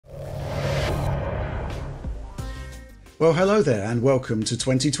Well, hello there and welcome to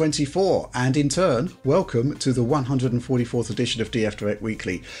 2024, and in turn, welcome to the 144th edition of DF Direct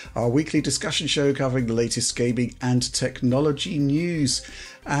Weekly, our weekly discussion show covering the latest gaming and technology news.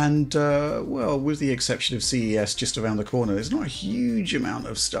 And, well, with the exception of CES just around the corner, there's not a huge amount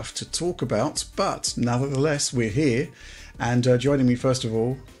of stuff to talk about, but nevertheless, we're here. And joining me, first of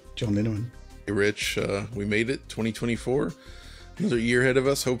all, John Linneman. Hey, Rich, we made it, 2024. Another year ahead of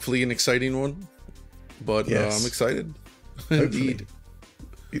us, hopefully an exciting one. But yes. I'm excited. Indeed.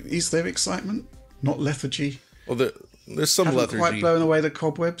 Is there excitement? Not lethargy? Well, there's some Haven't lethargy. Quite blown away the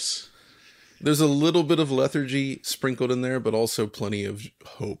cobwebs? There's a little bit of lethargy sprinkled in there, but also plenty of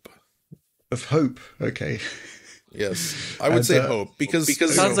hope. Of hope, okay. Yes, I would say hope because it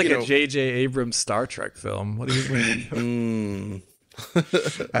sounds like a J.J. Abrams Star Trek film. What do you mean?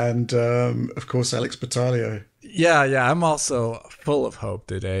 And of course, Alex Battaglio. Yeah, I'm also full of hope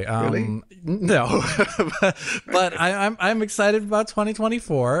today. Really? No, but I'm excited about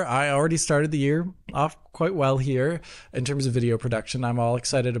 2024. I already started the year off quite well here in terms of video production. I'm all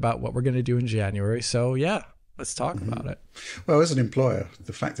excited about what we're going to do in January. So yeah, let's talk about it. Well, as an employer,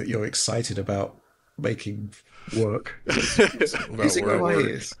 the fact that you're excited about making work music in my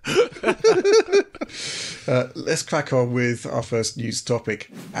ears. Let's crack on with our first news topic,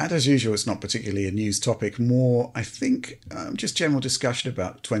 and as usual it's not particularly a news topic, more I think just general discussion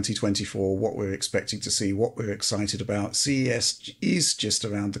about 2024, what we're expecting to see, what we're excited about. CES is just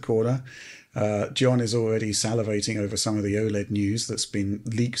around the corner. John is already salivating over some of the OLED news that's been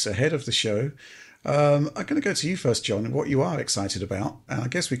leaks ahead of the show. I'm going to go to you first, John, and what you are excited about, and I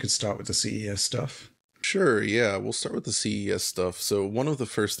guess we could start with the CES stuff. Sure, yeah, we'll start with the CES stuff. So one of the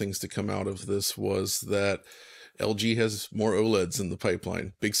first things to come out of this was that LG has more OLEDs in the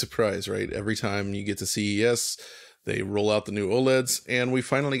pipeline. Big surprise, right? Every time you get to CES, they roll out the new OLEDs, and we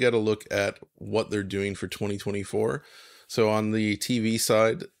finally got a look at what they're doing for 2024. So on the TV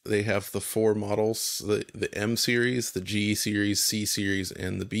side, they have the four models, the M series, the G series, C series,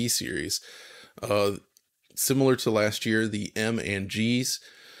 and the B series. Similar to last year, the M and Gs,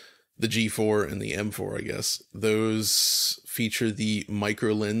 the G4 and the M4, I guess, those feature the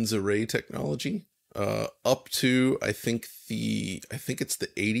micro lens array technology. Up to I think it's the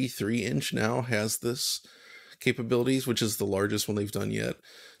 83 inch now has this capabilities, which is the largest one they've done yet.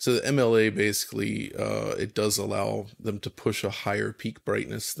 So the MLA basically it does allow them to push a higher peak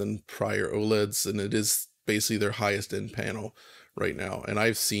brightness than prior OLEDs, and it is basically their highest end panel right now. And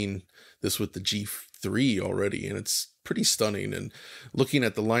I've seen this with the G3 already, and it's pretty stunning. And looking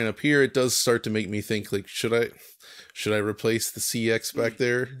at the lineup here, it does start to make me think, like, should I replace the CX back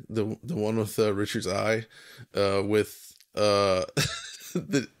there, the one with Richard's eye, with the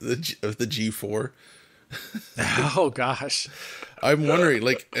G4? Oh gosh, I'm wondering,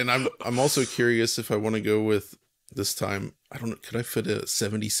 like, and I'm also curious if I want to go with this time. I don't know. Could I fit a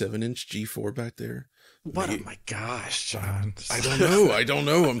 77-inch G4 back there? What? Maybe. Oh my gosh, John. I don't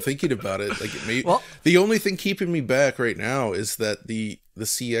know. I'm thinking about it. Like, it may, well, the only thing keeping me back right now is that the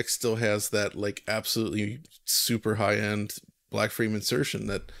CX still has that, like, absolutely super high end black frame insertion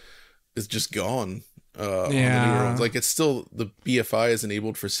that is just gone. On the newer ones. Like, it's still, the BFI is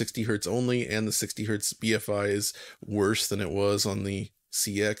enabled for 60 hertz only, and the 60 hertz BFI is worse than it was on the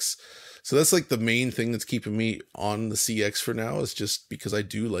CX. So that's like the main thing that's keeping me on the CX for now, is just because I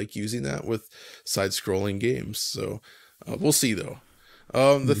do like using that with side-scrolling games. So we'll see, though.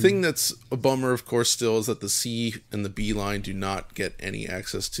 The thing that's a bummer, of course, still is that the C and the B line do not get any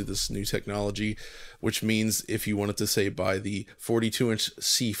access to this new technology, which means if you wanted to, say, buy the 42-inch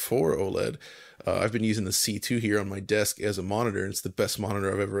C4 OLED, I've been using the C2 here on my desk as a monitor, and it's the best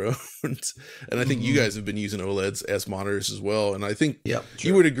monitor I've ever owned. And I think you guys have been using OLEDs as monitors as well. And I think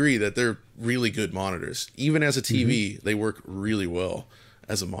you would agree that they're really good monitors. Even as a TV, they work really well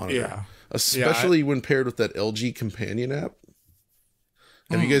as a monitor. Especially when paired with that LG companion app.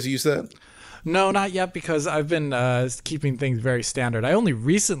 Have you guys used that? No, not yet, because I've been keeping things very standard. I only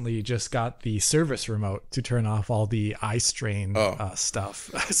recently just got the service remote to turn off all the eye strain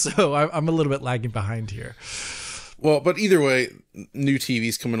stuff. So I'm a little bit lagging behind here. Well, but either way, new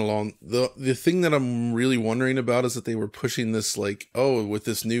TVs coming along. The thing that I'm really wondering about is that they were pushing this, like, with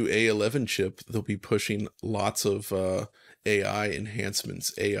this new A11 chip, they'll be pushing lots of AI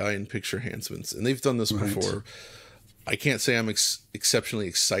enhancements, AI and picture enhancements. And they've done this before. I can't say I'm exceptionally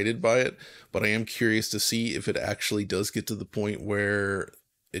excited by it, but I am curious to see if it actually does get to the point where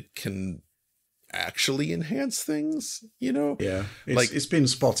it can actually enhance things, you know? Yeah, it's been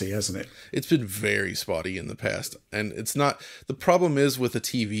spotty, hasn't it? It's been very spotty in the past. And it's not, the problem is with a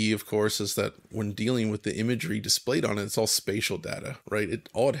TV, of course, is that when dealing with the imagery displayed on it, it's all spatial data, right?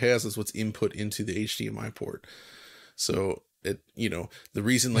 All it has is what's input into the HDMI port. So the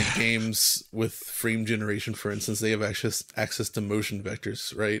reason like games with frame generation, for instance, they have access to motion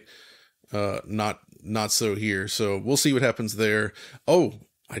vectors, right? Not so here. So we'll see what happens there. Oh,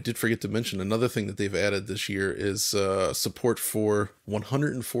 I did forget to mention another thing that they've added this year is support for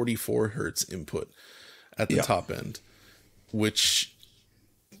 144 hertz input at the top end, which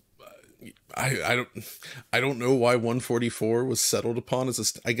I don't know why 144 was settled upon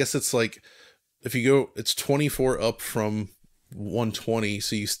as I guess it's like if you go, it's 24 up from 120,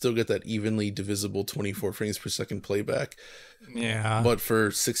 so you still get that evenly divisible 24 frames per second playback. Yeah. But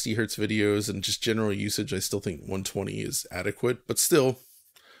for 60 hertz videos and just general usage, I still think 120 is adequate. But still,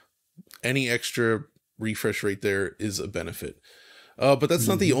 any extra refresh rate there is a benefit. But that's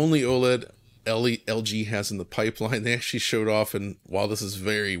not the only OLED LG has in the pipeline. They actually showed off, and while this is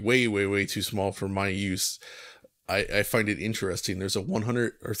way too small for my use, I find it interesting. There's a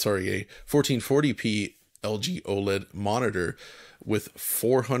 1440p LG OLED monitor with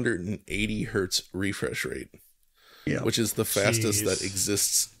 480 hertz refresh rate, which is the fastest that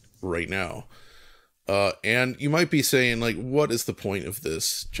exists right now. And you might be saying, like, what is the point of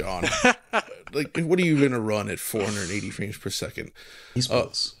this, John? Like, what are you going to run at 480 frames per second?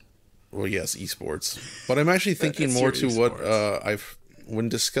 Esports. Well, yes, esports. But I'm actually thinking more to what when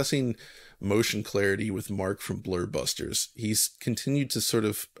discussing motion clarity with Mark from Blur Busters, he's continued to sort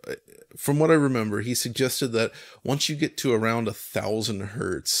of, from what I remember, he suggested that once you get to around 1,000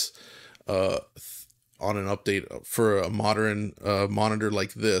 hertz on an update for a modern monitor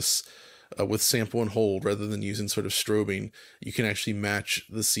like this, with sample and hold rather than using sort of strobing, you can actually match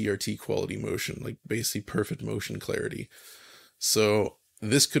the CRT quality motion, like basically perfect motion clarity. So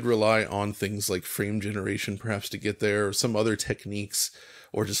this could rely on things like frame generation perhaps to get there, or some other techniques,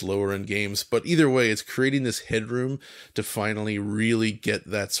 or just lower end games. But either way, it's creating this headroom to finally really get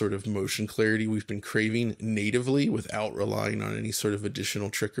that sort of motion clarity we've been craving natively without relying on any sort of additional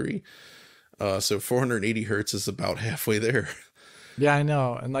trickery. So 480 hertz is about halfway there. Yeah, I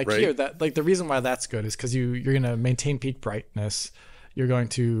know. And like here, that like the reason why that's good is because you're going to maintain peak brightness. You're going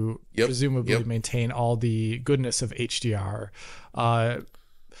to presumably maintain all the goodness of HDR. I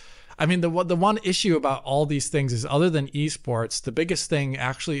mean, the one issue about all these things is, other than esports, the biggest thing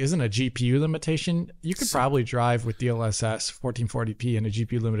actually isn't a GPU limitation. You could probably drive with DLSS 1440p in a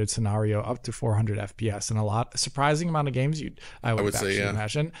GPU limited scenario up to 400 FPS in a surprising amount of games. I would actually say,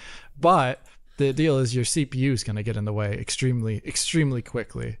 imagine. But the deal is your CPU is going to get in the way extremely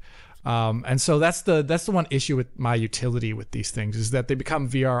quickly. And so that's the one issue with my utility with these things, is that they become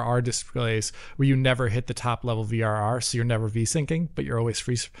VRR displays where you never hit the top level VRR, so you're never V-syncing, but you're always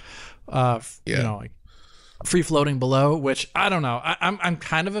free, like free floating below. Which I don't know. I'm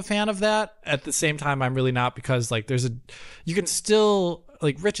kind of a fan of that. At the same time, I'm really not, because like you can still,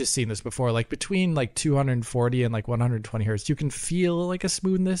 like Rich has seen this before, like between like 240 and like 120 hertz, you can feel like a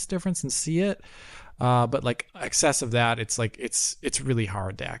smoothness difference and see it. But like excess of that, it's like it's really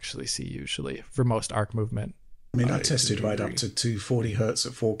hard to actually see usually for most arc movement. I mean, I tested right up to 240 hertz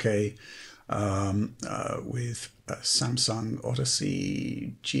at 4K with Samsung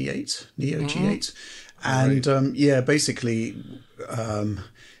Odyssey G8, Neo G8, and basically.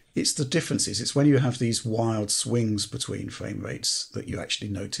 It's the differences. It's when you have these wild swings between frame rates that you actually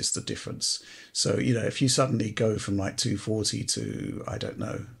notice the difference. So, if you suddenly go from like 240 to,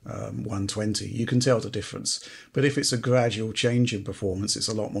 120, you can tell the difference. But if it's a gradual change in performance, it's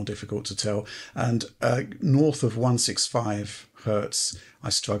a lot more difficult to tell. And north of 165 hertz, I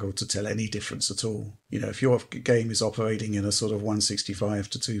struggle to tell any difference at all. If your game is operating in a sort of 165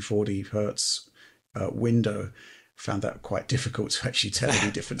 to 240 hertz window, found that quite difficult to actually tell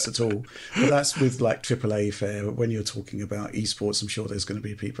any difference at all. But that's with like AAA fare. When you're talking about esports, I'm sure there's going to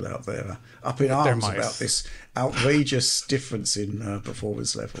be people out there up in arms about this outrageous difference in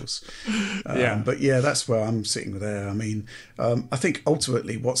performance levels. But that's where I'm sitting there. I mean, I think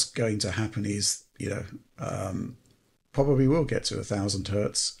ultimately what's going to happen is, probably will get to 1,000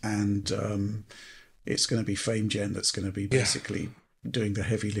 hertz, and it's going to be frame gen that's going to be basically doing the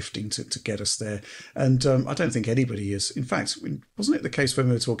heavy lifting to get us there. And I don't think anybody is. In fact, wasn't it the case when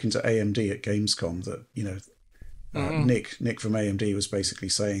we were talking to AMD at Gamescom that, Nick from AMD was basically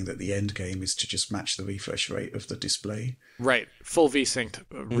saying that the end game is to just match the refresh rate of the display. Right. Full V-synced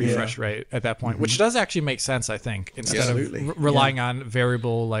refresh rate at that point, which does actually make sense, I think, instead of relying on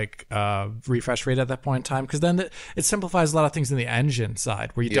variable refresh rate at that point in time, because then it simplifies a lot of things in the engine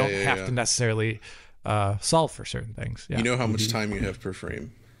side where you don't have to necessarily solve for certain things. You know how much time you have per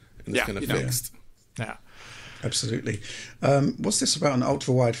frame, and it's kind of fixed. Yeah, absolutely. What's this about an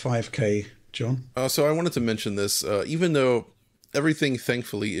ultra wide 5K, John? So I wanted to mention this, even though everything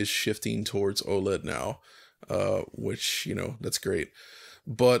thankfully is shifting towards OLED now. which, you know, that's great.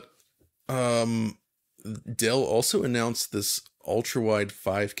 But Dell also announced this ultra-wide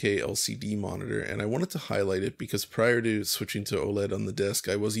 5K LCD monitor, and I wanted to highlight it because prior to switching to OLED on the desk,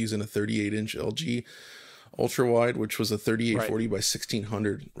 I was using a 38-inch LG ultra-wide, which was a 3840 by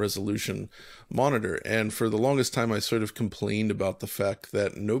 1600 resolution monitor. And for the longest time, I sort of complained about the fact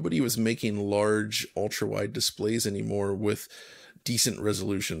that nobody was making large ultra-wide displays anymore with decent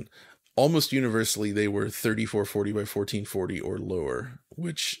resolution. Almost universally, they were 3440 by 1440 or lower,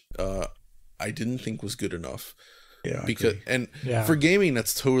 which I didn't think was good enough. Yeah, because for gaming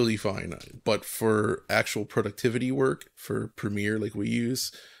that's totally fine, but for actual productivity work for Premiere like we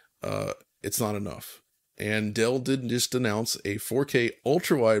use, it's not enough. And Dell did just announce a 4K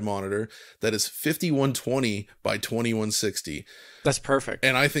ultra-wide monitor that is 5120 by 2160. That's perfect.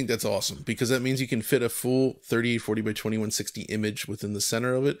 And I think that's awesome because that means you can fit a full 3840 by 2160 image within the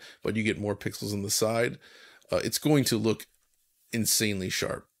center of it, but you get more pixels on the side. It's going to look insanely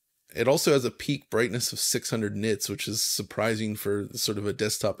sharp. It also has a peak brightness of 600 nits, which is surprising for sort of a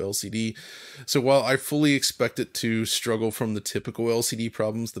desktop LCD. So while I fully expect it to struggle from the typical LCD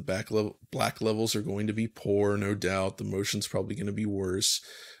problems, the black levels are going to be poor, no doubt. The motion's probably going to be worse,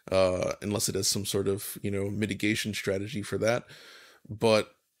 unless it has some sort of, you know, mitigation strategy for that.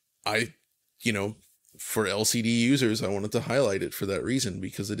 But for LCD users, I wanted to highlight it for that reason,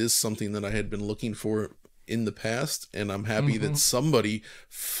 because it is something that I had been looking for in the past, and I'm happy that somebody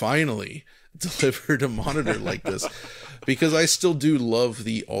finally delivered a monitor like this, because I still do love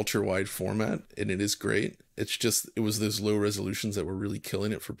the ultra wide format and it is great. It's just, it was those low resolutions that were really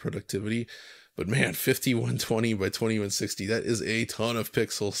killing it for productivity. But man, 5120 by 2160, that is a ton of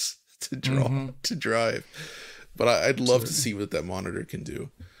pixels to draw to drive. But I'd love to see what that monitor can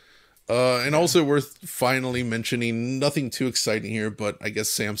do. And also worth finally mentioning, nothing too exciting here, but I guess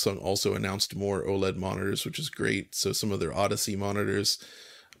Samsung also announced more OLED monitors, which is great. So some of their Odyssey monitors,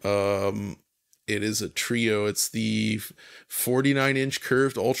 it is a trio. It's the 49-inch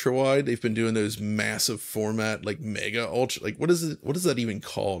curved ultra wide. They've been doing those massive format, like mega ultra, like what is it? What is that even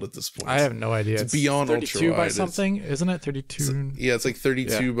called at this point? I have no idea. It's beyond ultra wide. 32 by something, isn't it? 32. Yeah, it's like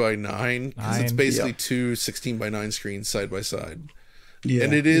 32 by 9. Because it's basically two 16 by 9 screens side by side. Yeah,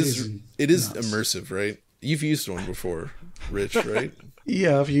 and it is immersive, right? You've used one before, Rich, right?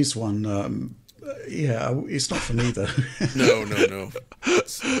 Yeah, I've used one. It's not for me though. No.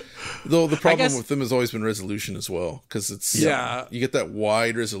 Though the problem with them has always been resolution as well, because it's you get that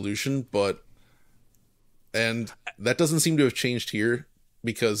wide resolution, and that doesn't seem to have changed here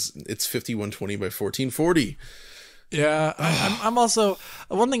because it's 5120 by 1440. Yeah, I'm also,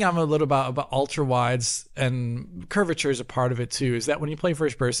 one thing I'm a little about ultra wides, and curvature is a part of it too, is that when you play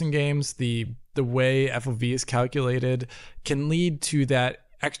first person games, the way FOV is calculated can lead to that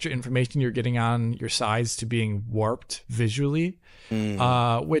extra information you're getting on your sides to being warped visually,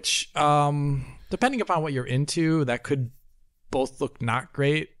 which depending upon what you're into, that could both look not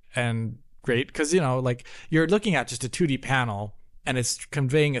great and great, because like you're looking at just a 2D panel and it's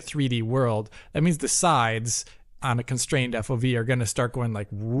conveying a 3D world. That means the sides on a constrained FOV are going to start going like,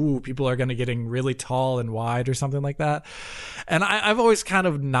 woo, people are going to getting really tall and wide or something like that. And I've always kind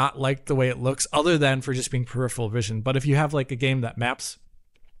of not liked the way it looks, other than for just being peripheral vision. But if you have like a game that maps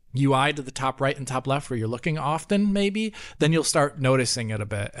UI to the top right and top left where you're looking often, maybe, then you'll start noticing it a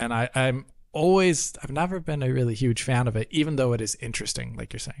bit. And I've never been a really huge fan of it, even though it is interesting,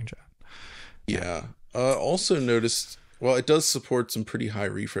 like you're saying, John. Yeah. Also noticed, well, it does support some pretty high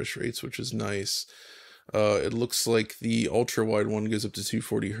refresh rates, which is nice. It looks like the ultra wide one goes up to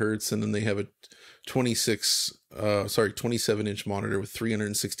 240 hertz, and then they have a 27-inch monitor with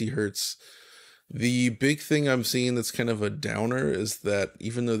 360 hertz. The big thing I'm seeing that's kind of a downer is that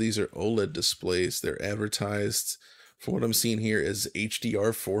even though these are OLED displays, they're advertised, for what I'm seeing here, as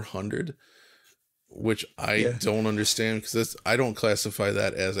HDR 400, which I don't understand, because I don't classify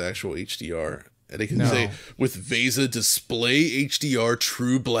that as actual HDR. And they can say with VESA display HDR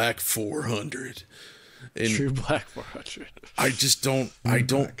True Black 400. And True Black 400. I just don't.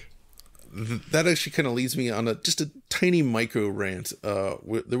 That actually kind of leads me on just a tiny micro rant.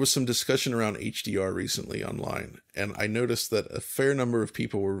 There was some discussion around HDR recently online, and I noticed that a fair number of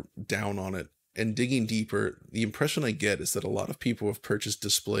people were down on it. And digging deeper, the impression I get is that a lot of people have purchased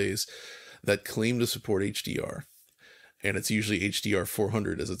displays that claim to support HDR, and it's usually HDR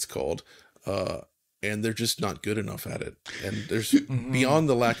 400 as it's called. And they're just not good enough at it. And there's beyond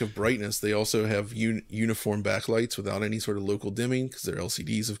the lack of brightness, they also have uniform backlights without any sort of local dimming, because they're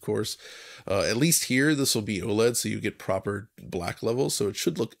LCDs, of course. At least here, this will be OLED, so you get proper black levels, so it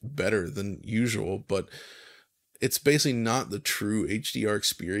should look better than usual. But it's basically not the true HDR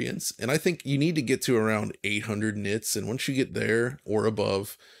experience. And I think you need to get to around 800 nits. And once you get there or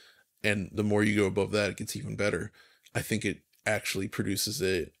above, and the more you go above that, it gets even better. I think it actually produces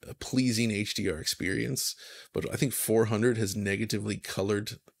a pleasing HDR experience. But I think 400 has negatively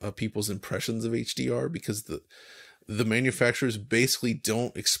colored people's impressions of HDR because the manufacturers basically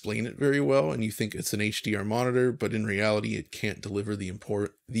don't explain it very well, and you think it's an HDR monitor, but in reality it can't deliver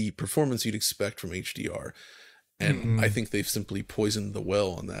the performance you'd expect from HDR. And I think they've simply poisoned the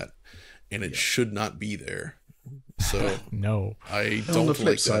well on that, and it should not be there. So no, I don't. On the flip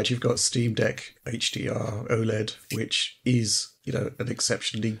like side, that. you've got Steam Deck HDR OLED, which is, you know, an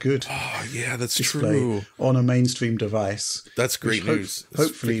exceptionally good Oh yeah, that's display true. on a mainstream device. That's great which news. That's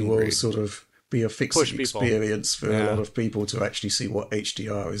hopefully freaking will great. sort of be a fixing Push people. experience for Yeah. a lot of people to actually see what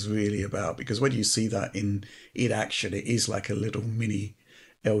HDR is really about. Because when you see that in action, it is like a little mini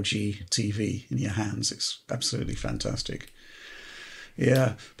LG TV in your hands. It's absolutely fantastic.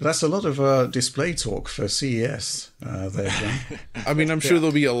 Yeah, but that's a lot of display talk for CES there, John. I mean, I'm sure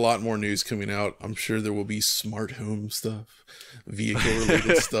there'll be a lot more news coming out. I'm sure there will be smart home stuff, vehicle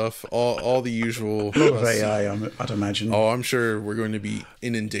related stuff, all the usual. A lot of AI, I'd imagine. Oh, I'm sure we're going to be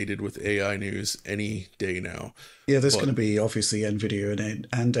inundated with AI news any day now. Yeah, there's going to be obviously NVIDIA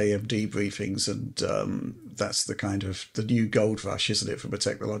and AMD briefings, and that's the kind of the new gold rush, isn't it, from a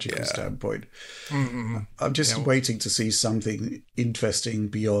technological standpoint? I'm just waiting to see something interesting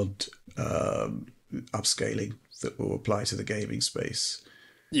beyond upscaling that will apply to the gaming space.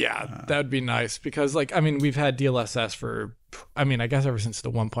 Yeah, that would be nice because, like, I mean, we've had DLSS for, I mean, I guess ever since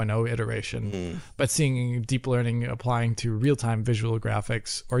the 1.0 iteration, but seeing deep learning applying to real-time visual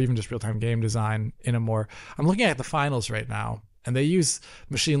graphics or even just real-time game design in a more, I'm looking at the finals right now, and they use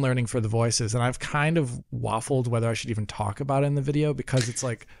machine learning for the voices, and I've kind of waffled whether I should even talk about it in the video because it's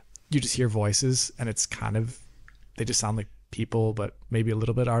like you just hear voices and it's kind of, they just sound like people, but maybe a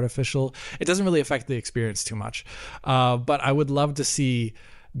little bit artificial. It doesn't really affect the experience too much. But I would love to see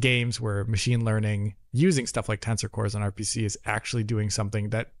games where machine learning using stuff like tensor cores on RPC is actually doing something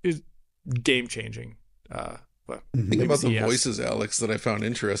that is game changing. The thing about the voices, Alex, that I found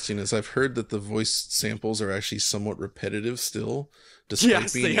interesting is I've heard that the voice samples are actually somewhat repetitive still.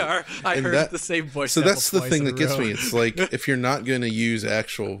 Yes, they are. I heard the same voice. So that's the thing that gets me. It's like, if you're not going to use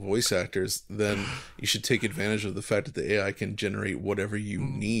actual voice actors, then you should take advantage of the fact that the AI can generate whatever you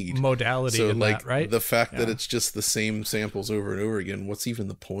need. Modality so in like that, right? the fact that it's just the same samples over and over again, what's even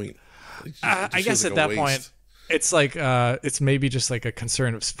the point? I guess at that point, it's like it's maybe just like a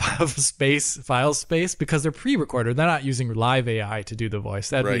concern of file space because they're pre-recorded. They're not using live AI to do the voice.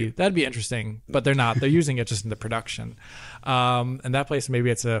 That'd be interesting, but they're not. They're using it just in the production. And that place, maybe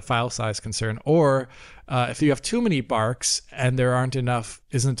it's a file size concern, or if you have too many barks and there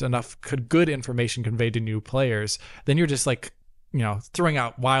isn't enough good information conveyed to new players, then you're just like, you know, throwing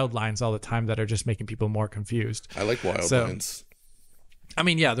out wild lines all the time that are just making people more confused. I like wild lines. I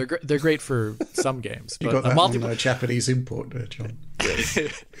mean, yeah, they're great for some games. You but got that on Japanese import there, John.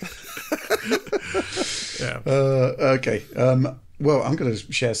 Yeah. Okay. Well, I'm going to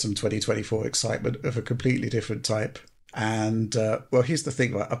share some 2024 excitement of a completely different type. And, well, here's the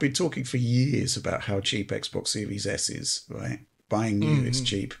thing, right? I've been talking for years about how cheap Xbox Series S is, right? Buying new is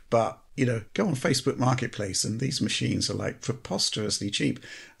cheap. But, you know, go on Facebook Marketplace and these machines are like preposterously cheap.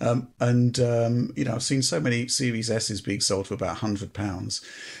 You know, I've seen so many Series S's being sold for about £100.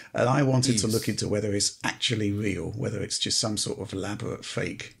 And I wanted to look into whether it's actually real, whether it's just some sort of elaborate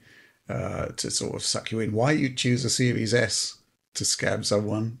fake to sort of suck you in. Why you choose a Series S to scam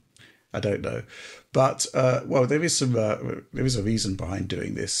someone, I don't know. But, well, there is a reason behind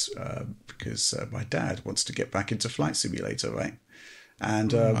doing this because my dad wants to get back into Flight Simulator, right?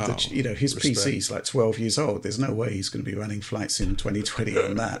 And, you know, his PC is like 12 years old. There's no way he's going to be running Flight Sim 2020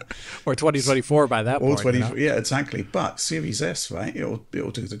 on that. Or 2024 by that point. You know? Yeah, exactly. But Series S, right, it'll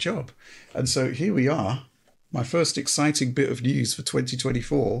do the job. And so here we are. My first exciting bit of news for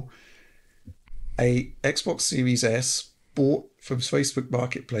 2024. A Xbox Series S bought from Facebook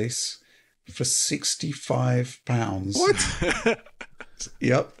Marketplace for £65. What?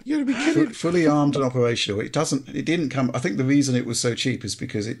 Yep. You gotta be kidding. Fully armed and operational. It didn't come. I think the reason it was so cheap is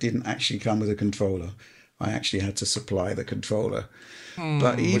because it didn't actually come with a controller. I actually had to supply the controller.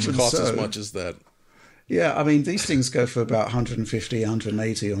 But even Which costs as much as that. Yeah, I mean, these things go for about 150,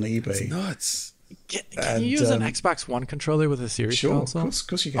 180 on eBay. It's nuts. Can you use an Xbox One controller with a Series console? Of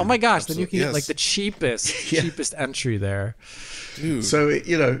course you can. Oh my gosh, then you can get like the cheapest entry there. Dude. So,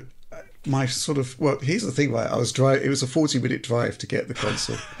 you know, my sort of, well, here's the thing, right? I was driving, it was a 40-minute drive to get the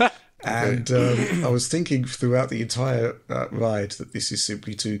console. And I was thinking throughout the entire ride that this is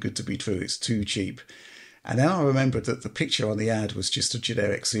simply too good to be true. It's too cheap. And then I remembered that the picture on the ad was just a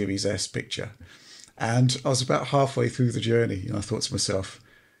generic Series S picture. And I was about halfway through the journey, and I thought to myself,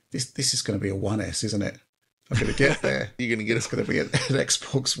 this is going to be a 1S, isn't it? I'm going to get there. You're going to get It's going to be an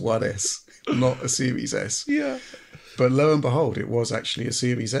Xbox One S, not a Series S. Yeah. But lo and behold, it was actually a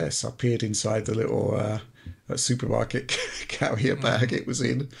Series S. I peered inside the little supermarket carrier bag it was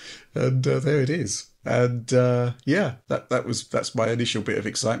in, and there it is. And that's my initial bit of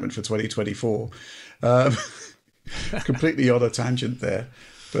excitement for 2024. Completely on a tangent there.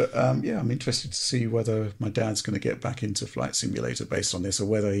 But I'm interested to see whether my dad's going to get back into Flight Simulator based on this, or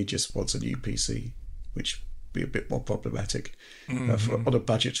whether he just wants a new PC, which would be a bit more problematic on a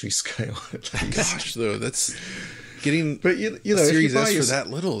budgetary scale. At least. Gosh, though, that's getting but you know, Series S for that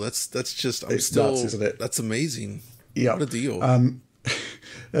little. That's just it's nuts, isn't it? That's amazing. Yeah, what a deal. And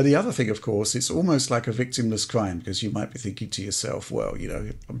the other thing, of course, it's almost like a victimless crime, because you might be thinking to yourself, well,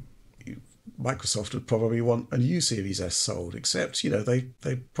 Microsoft would probably want a new Series S sold, except,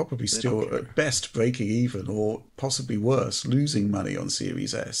 they probably still at best breaking even, or possibly worse, losing money on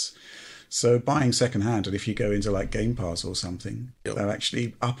Series S. So buying secondhand, and if you go into like Game Pass or something, they're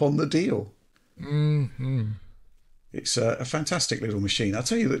actually up on the deal. Mm-hmm. It's a fantastic little machine. I'll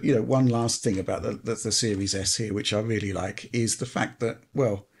tell you that, one last thing about the Series S here, which I really like, is the fact that,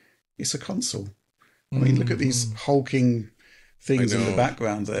 well, it's a console. I mean, look at these hulking things in the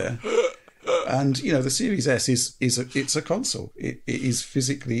background there. And, the Series S it's a console. It is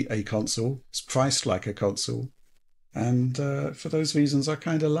physically a console. It's priced like a console. And for those reasons, I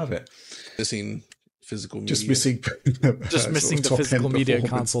kind of love it. Missing physical media. Just missing the physical media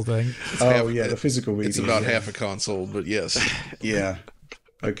console thing. The physical media. It's about half a console, but yes. Yeah.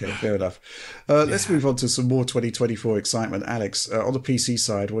 Okay, fair enough. Let's move on to some more 2024 excitement. Alex, on the PC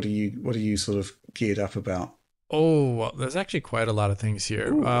side, what are you sort of geared up about? Oh, well, there's actually quite a lot of things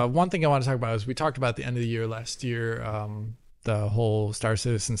here. One thing I want to talk about is we talked about at the end of the year last year, the whole Star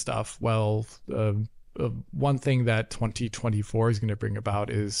Citizen stuff. Well, one thing that 2024 is going to bring about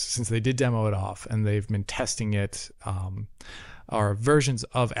is, since they did demo it off and they've been testing it, or versions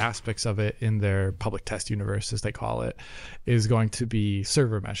of aspects of it in their public test universe, as they call it, is going to be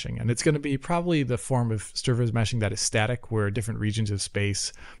server meshing. And it's going to be probably the form of server meshing that is static, where different regions of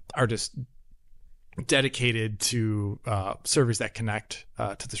space are just dedicated to servers that connect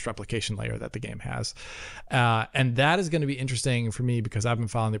to this replication layer that the game has. And that is going to be interesting for me, because I've been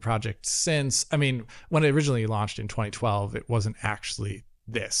following the project since, when it originally launched in 2012, it wasn't actually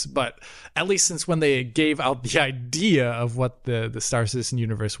this, but at least since when they gave out the idea of what the Star Citizen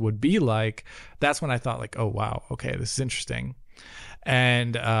universe would be like, that's when I thought like, oh, wow, okay, this is interesting.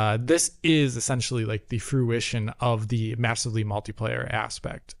 And this is essentially like the fruition of the massively multiplayer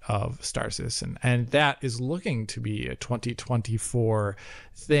aspect of Star Citizen. And that is looking to be a 2024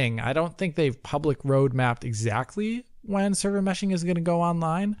 thing. I don't think they've public roadmapped exactly when server meshing is going to go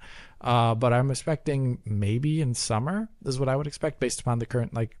online. But I'm expecting maybe in summer is what I would expect based upon the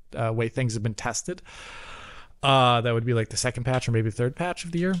current way things have been tested. That would be like the second patch or maybe third patch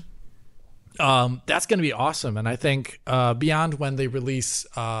of the year. That's going to be awesome. And I think beyond when they release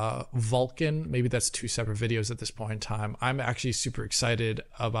Vulcan, maybe that's two separate videos at this point in time, I'm actually super excited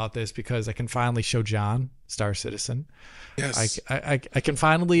about this, because I can finally show John Star Citizen. Yes. I can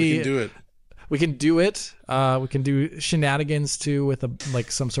finally... We can do it. We can do it. We can do shenanigans too, with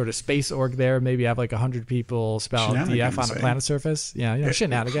some sort of space org there. Maybe have 100 people spell DF on a planet surface. Yeah,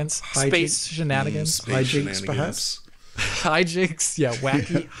 shenanigans. Space shenanigans. Hijinks, perhaps. Hijinks, yeah,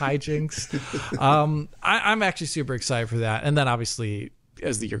 wacky hijinks. I'm actually super excited for that. And then obviously,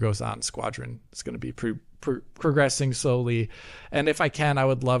 as the year goes on, Squadron is going to be progressing slowly. And if I can, I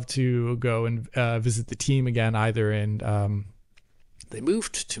would love to go and visit the team again, either in... they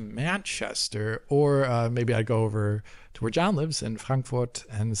moved to Manchester, or maybe I'd go over to where John lives in Frankfurt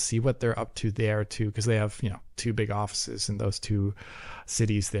and see what they're up to there too, because they have two big offices in those two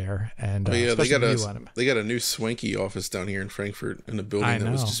cities there. And they got a new swanky office down here in Frankfurt, in a building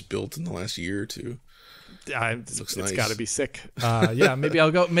that was just built in the last year or two. It's nice. Got to be sick. Maybe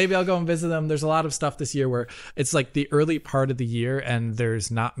I'll go and visit them. There's a lot of stuff this year where it's like the early part of the year and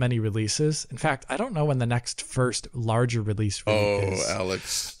there's not many releases. In fact, I don't know when the next first larger release really is. Oh,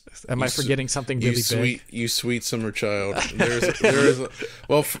 Alex. Am I forgetting something really big? You sweet summer child.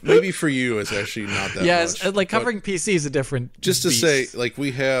 Maybe for you it's actually not that much. Yeah, covering PC is a different Just beast. To say,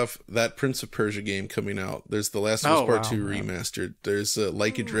 we have that Prince of Persia game coming out. There's The Last of Us Part 2 remastered. There's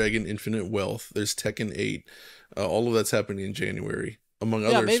Like a Dragon Infinite Wealth. There's Tekken 8. All of that's happening in January, among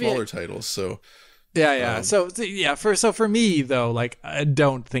other smaller titles. So Yeah. So for me though, like I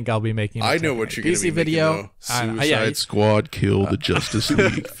don't think I'll be making. I know what you're going to be video. Making, Suicide Squad Kill the Justice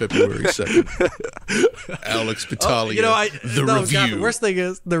League, February 2nd. Alex Battaglia, review. God, the worst thing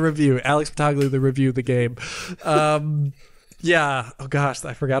is the review. Alex Battaglia, the review, the game. Yeah. Oh gosh,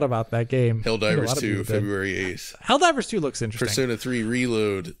 I forgot about that game. Helldivers 2, February 8th. Helldivers 2 looks interesting. Persona 3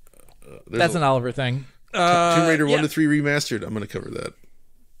 Reload. That's an Oliver thing. Tomb Raider 1 to 3 remastered. I'm going to cover that.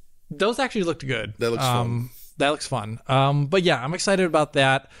 Those actually looked good. That looks fun. That looks fun. But yeah, I'm excited about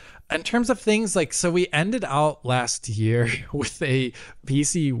that. In terms of things like, so we ended out last year with a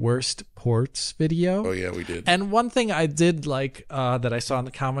PC worst ports video. Oh yeah, we did. And one thing I did like that I saw in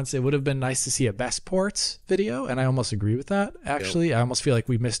the comments, it would have been nice to see a best ports video, and I almost agree with that. Actually, I almost feel like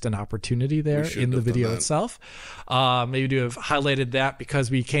we missed an opportunity there in the video itself. Maybe to have highlighted that because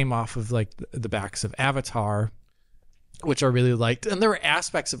we came off of like the backs of Avatar, which I really liked. And there were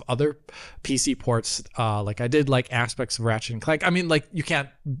aspects of other PC ports. Like I did like aspects of Ratchet and Clank. I mean, like you can't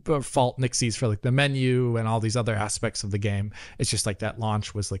fault Nixies for like the menu and all these other aspects of the game. It's just like that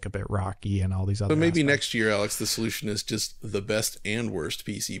launch was like a bit rocky and all these other But maybe aspects. Next year, Alex, the solution is just the best and worst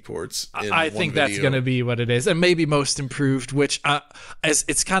PC ports. I think that's going to be what it is. And maybe most improved, which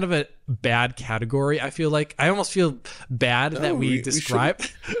it's kind of a bad category. I feel like I almost feel bad that we describe.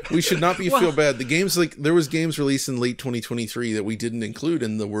 We should not feel bad. The games, like there was games released in late 2023 that we didn't include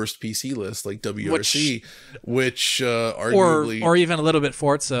in the worst PC list, like WRC, which arguably or even a little bit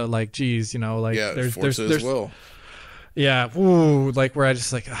Forza, like geez, like there's as well. Yeah, like where I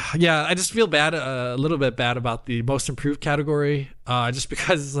just like, I just feel bad, a little bit bad about the most improved category, just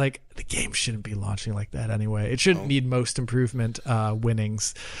because it's like the game shouldn't be launching like that anyway. It shouldn't need most improvement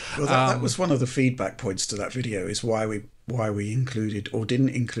winnings. Well, that was one of the feedback points to that video, is why we included or didn't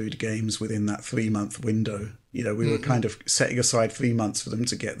include games within that 3-month window. We were kind of setting aside 3 months for them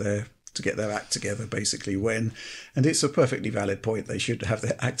to get their act together, basically. And it's a perfectly valid point. They should have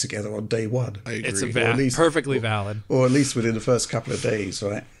their act together on day one. I agree. It's perfectly valid, or at least within the first couple of days,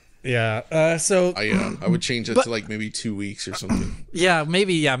 right? Yeah. So I would change it to like maybe 2 weeks or something. Yeah,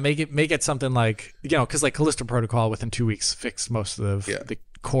 maybe. Yeah, make it something like because like Callisto Protocol within 2 weeks fixed most of the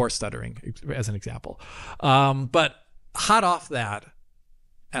core stuttering, as an example. But hot off that,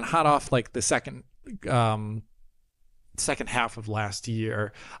 and hot off like the second half of last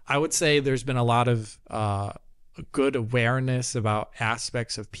year, I would say there's been a lot of good awareness about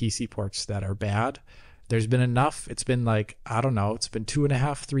aspects of PC ports that are bad. There's been enough. It's been like, I don't know, it's been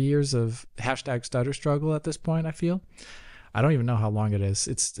 2.5-3 years of #stutter struggle at this point, I feel. I don't even know how long it is.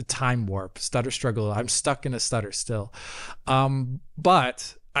 It's a time warp, stutter struggle. I'm stuck in a stutter still.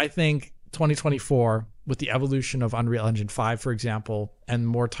 But I think 2024, with the evolution of Unreal Engine 5, for example, and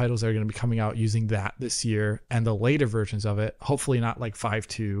more titles that are going to be coming out using that this year, and the later versions of it, hopefully not like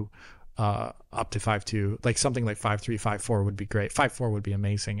 5.2 up to 5.2, like something like 5.3, 5.4 would be great. 5.4 would be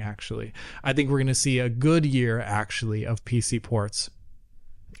amazing, actually. I think we're going to see a good year, actually, of PC ports.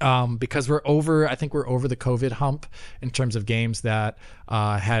 Because I think we're over the COVID hump in terms of games that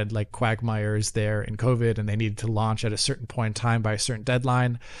had like quagmires there in COVID and they needed to launch at a certain point in time by a certain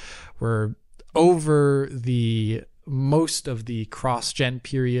deadline. We're over the most of the cross-gen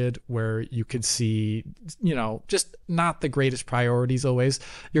period where you could see, just not the greatest priorities always.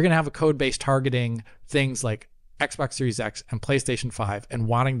 You're going to have a code base targeting things like Xbox Series X and PlayStation 5 and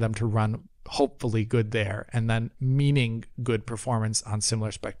wanting them to run hopefully good there, and then meaning good performance on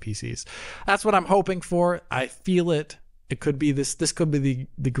similar spec PCs. That's what I'm hoping for. I feel it. It could be this could be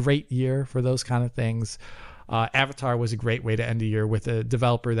the great year for those kind of things. Avatar was a great way to end the year with a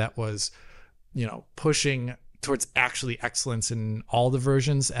developer that was, pushing towards actually excellence in all the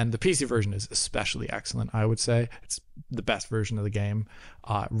versions, and the PC version is especially excellent. I would say it's the best version of the game.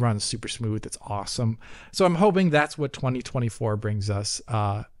 Runs super smooth. It's awesome. So I'm hoping that's what 2024 brings us.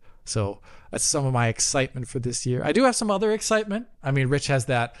 So that's some of my excitement for this year. I do have some other excitement. I mean, Rich has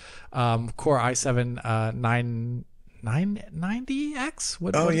that Core i7 990X.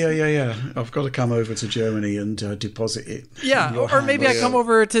 Yeah. I've got to come over to Germany and deposit it. Yeah, or maybe I come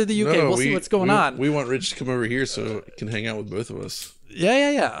over to the UK. We'll see what's going on. We want Rich to come over here so he can hang out with both of us.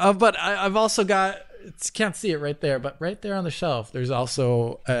 Yeah. But I've also got, can't see it right there, but right there on the shelf, there's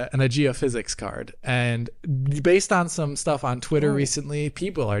also an Agea physics card. And based on some stuff on Twitter recently,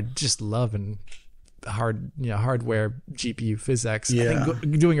 people are just loving hardware GPU physics. Yeah. I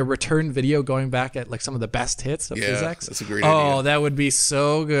think doing a return video going back at like some of the best hits of physics. That's a great idea. Oh, that would be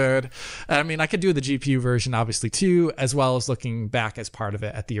so good. I mean, I could do the GPU version obviously too, as well as looking back as part of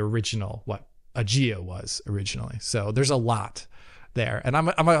it at the original, what Agea was originally. So there's a lot there. And I'm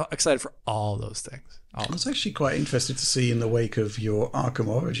excited for all those things. I was actually quite interested to see in the wake of your Arkham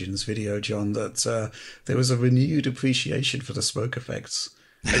Origins video, John, that there was a renewed appreciation for the smoke effects.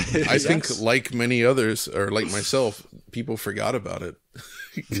 I think, like many others, or like myself, people forgot about it.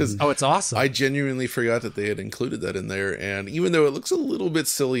 Because it's awesome. I genuinely forgot that they had included that in there. And even though it looks a little bit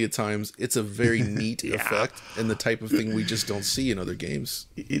silly at times, it's a very neat effect and the type of thing we just don't see in other games.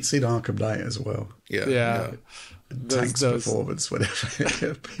 It's in Arkham Knight as well. Yeah. Tank's performance whenever it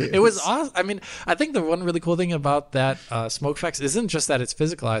appears. It was awesome. I mean, I think the one really cool thing about that smoke effects isn't just that it's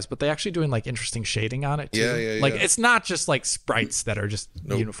physicalized, but they actually doing like interesting shading on it too. Like it's not just like sprites that are just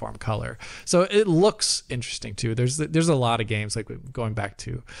uniform color. So it looks interesting too. There's a lot of games like going back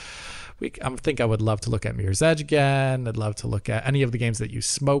to. I think I would love to look at Mirror's Edge again. I'd love to look at any of the games that use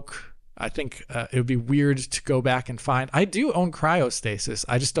smoke. I think it would be weird to go back and find. I do own Cryostasis.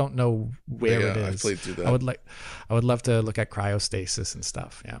 I just don't know where it is. I played through that. I would love to look at Cryostasis and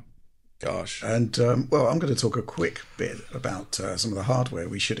stuff. Yeah. Gosh. And well, I'm going to talk a quick bit about some of the hardware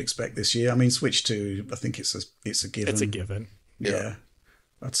we should expect this year. I mean, Switch 2, I think it's a given. It's a given. Yeah.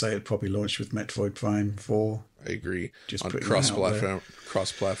 I'd say it probably launched with Metroid Prime 4. I agree. Just on cross-platform.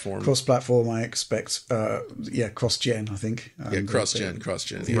 Cross-platform, I expect. Cross-gen, I think. Cross-gen.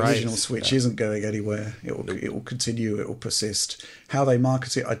 The original Switch isn't going anywhere. It will continue. It will persist. How they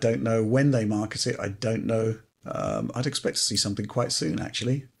market it, I don't know. When they market it, I don't know. I'd expect to see something quite soon,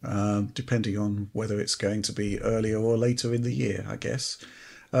 actually, depending on whether it's going to be earlier or later in the year, I guess.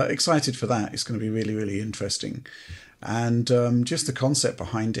 Excited for that. It's going to be really, really interesting. And just the concept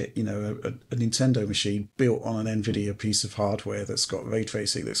behind it, you know, a Nintendo machine built on an NVIDIA piece of hardware that's got ray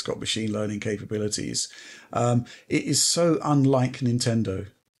tracing, that's got machine learning capabilities. It is so unlike Nintendo,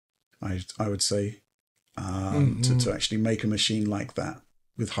 I would say, to actually make a machine like that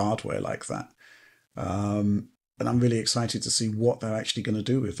with hardware like that. And I'm really excited to see what they're actually going to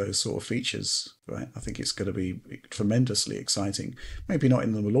do with those sort of features, right? I think it's going to be tremendously exciting. Maybe not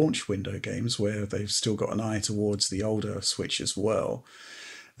in the launch window games where they've still got an eye towards the older Switch as well.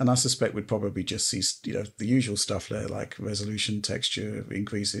 And I suspect we'd probably just see, you know, the usual stuff there, like resolution, texture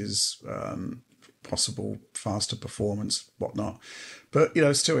increases, possible faster performance, whatnot. But, you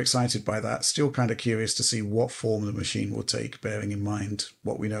know, still excited by that. Still kind of curious to see what form the machine will take, bearing in mind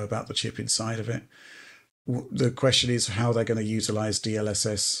what we know about the chip inside of it. The question is how they're going to utilize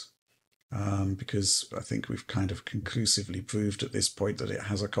DLSS, because I think we've kind of conclusively proved at this point that it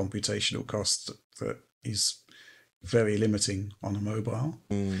has a computational cost that is very limiting on a mobile.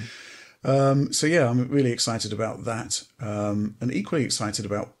 So yeah, I'm really excited about that, and equally excited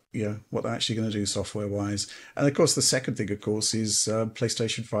about what they're actually going to do software-wise. And of course, the second thing, of course, is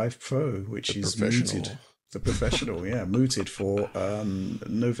PlayStation 5 Pro, which is mooted. The professional, mooted for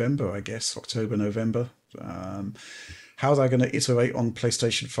November, I guess, October, November. How they're going to iterate on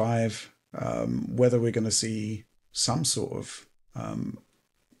PlayStation 5, whether we're going to see some sort of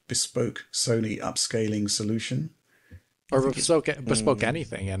bespoke Sony upscaling solution. Or bespoke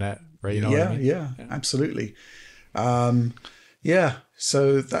anything in it, right? You know what I mean? Yeah, absolutely.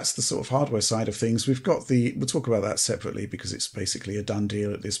 So that's the sort of hardware side of things. We'll talk about that separately because it's basically a done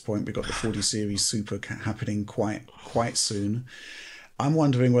deal at this point. We've got the 40 series Super happening quite soon. I'm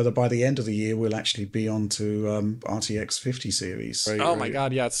wondering whether by the end of the year we'll actually be on to RTX 50 series. Right. My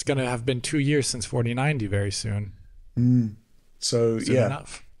God, yeah, it's going to have been 2 years since 4090 very soon. So soon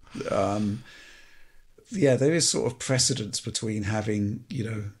enough. There is sort of precedence between having,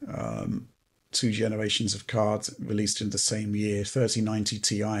 two generations of cards released in the same year. 3090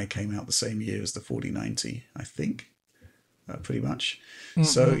 Ti came out the same year as the 4090, I think, pretty much.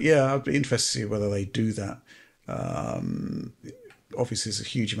 So, I'd be interested to see whether they do that. Obviously, there's a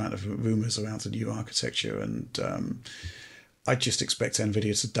huge amount of rumors around the new architecture, and I just expect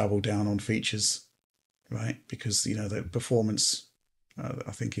NVIDIA to double down on features, right? Because, the performance,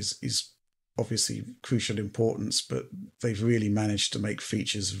 I think, is obviously crucial importance, but they've really managed to make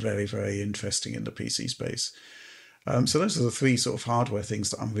features very, very interesting in the PC space. So those are the three sort of hardware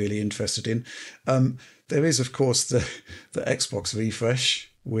things that I'm really interested in. There is, of course, the Xbox refresh,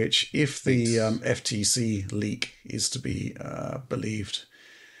 which, if the FTC leak is to be believed,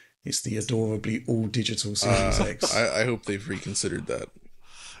 it's the adorably all-digital Series X. I hope they've reconsidered that.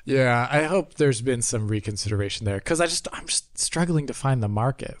 Yeah, I hope there's been some reconsideration there, because I'm just struggling to find the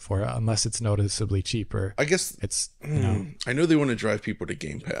market for it unless it's noticeably cheaper. I guess it's I know they want to drive people to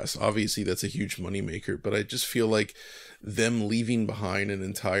Game Pass. Obviously, that's a huge moneymaker, but I just feel like them leaving behind an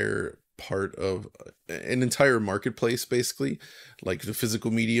entire part of an entire marketplace, basically, like the physical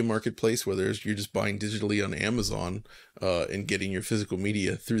media marketplace, whether you're just buying digitally on Amazon and getting your physical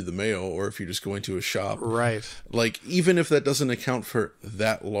media through the mail, or if you're just going to a shop. Right. Like, even if that doesn't account for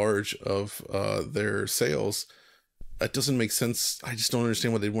that large of their sales, that doesn't make sense. I just don't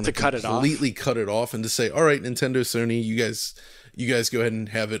understand why they'd want to completely cut it off and to say, all right, Nintendo, Sony, you guys go ahead and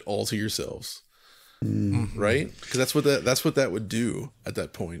have it all to yourselves. Mm-hmm. Right? Because that's what that would do at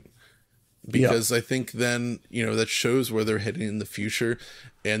that point. Because I think then, that shows where they're heading in the future,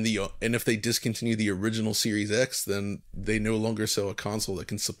 and if they discontinue the original Series X, then they no longer sell a console that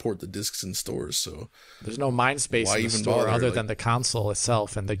can support the discs in stores. So there's no mind space in the store other than the console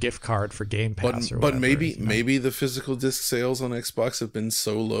itself and the gift card for Game Pass. But maybe the physical disc sales on Xbox have been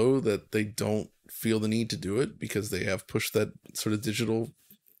so low that they don't feel the need to do it because they have pushed that sort of digital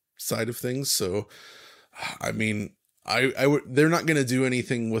side of things. So, I mean, they're not going to do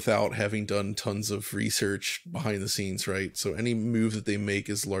anything without having done tons of research behind the scenes, right? So any move that they make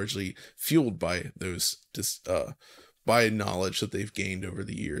is largely fueled by those by knowledge that they've gained over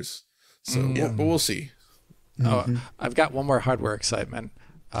the years. So, but we'll see. Oh, I've got one more hardware excitement.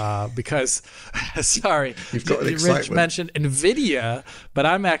 Because, sorry, Rich mentioned NVIDIA, but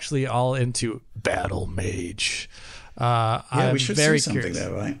I'm actually all into Battle Mage. We should see something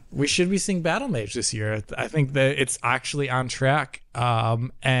there, right? We should be seeing Battle Mage this year. I think that it's actually on track.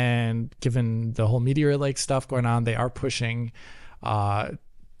 And given the whole Meteor Lake stuff going on, they are pushing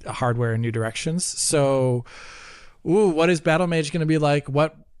hardware in new directions. So, what is Battle Mage going to be like?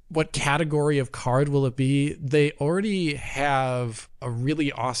 What category of card will it be? They already have a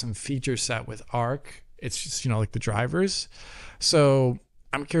really awesome feature set with Arc. It's just, like the drivers. So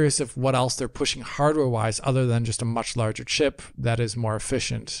I'm curious if what else they're pushing hardware-wise other than just a much larger chip that is more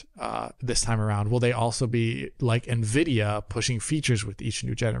efficient this time around. Will they also be like NVIDIA pushing features with each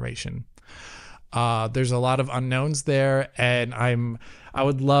new generation? There's a lot of unknowns there, and I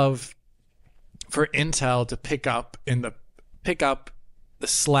would love for Intel to pick up the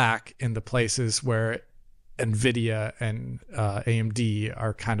slack in the places where NVIDIA and AMD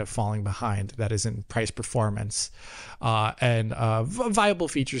are kind of falling behind. That is in price performance and a viable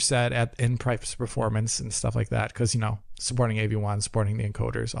feature set in price performance and stuff like that. Because, supporting AV1, supporting the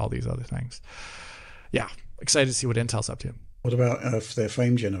encoders, all these other things. Yeah, excited to see what Intel's up to. What about their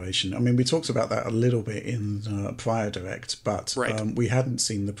frame generation? I mean, we talked about that a little bit in prior Direct, but we hadn't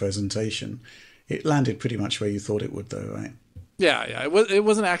seen the presentation. It landed pretty much where you thought it would, though, right? Yeah. It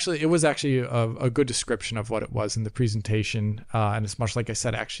was actually a good description of what it was in the presentation, and it's much like I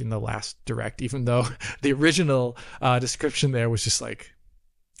said actually in the last Direct. Even though the original description there was just like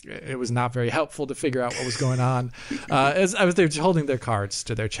it was not very helpful to figure out what was going on. They were holding their cards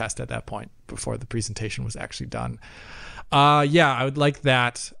to their chest at that point before the presentation was actually done. I would like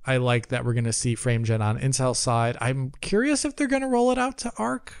that. I like that we're going to see frame gen on Intel's side. I'm curious if they're going to roll it out to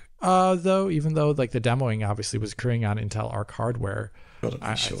Arc. Though, even though like the demoing obviously was occurring on Intel Arc hardware,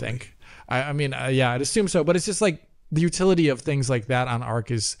 I think. I mean, I'd assume so. But it's just like the utility of things like that on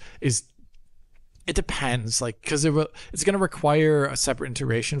Arc is it depends, like because it's going to require a separate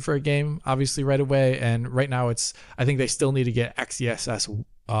integration for a game, obviously right away. And right now, I think they still need to get XeSS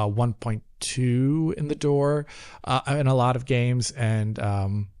 1.2 in the door in a lot of games, and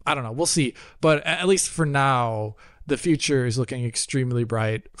I don't know. We'll see. But at least for now, the future is looking extremely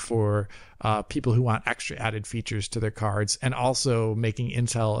bright for people who want extra added features to their cards, and also making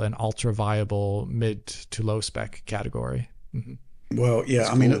Intel an ultra viable mid to low spec category. Mm-hmm. Well, yeah,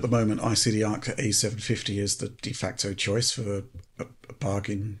 I mean, at the moment, I see the Arc A750 as the de facto choice for a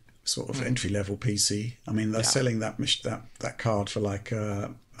bargain sort of entry-level PC. I mean, they're selling that card for like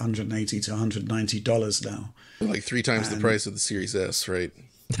 $180 to $190 now. Like 3 times the price of the Series S, right?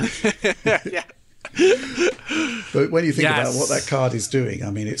 Yeah. But when you think about what that card is doing,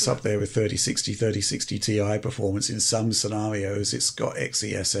 I mean, it's up there with 3060 Ti performance in some scenarios. It's got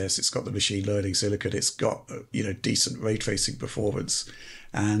XeSS, it's got the machine learning silicon, it's got decent ray tracing performance,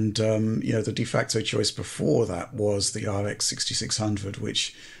 and the de facto choice before that was the RX 6600,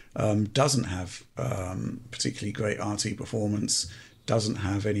 which doesn't have particularly great RT performance, doesn't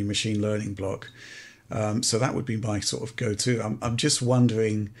have any machine learning block. So that would be my sort of go-to. I'm just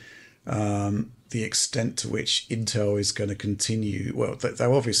wondering the extent to which Intel is going to continue. Well,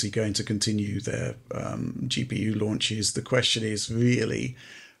 they're obviously going to continue their GPU launches. The question is really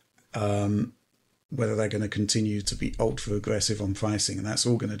whether they're going to continue to be ultra aggressive on pricing, and that's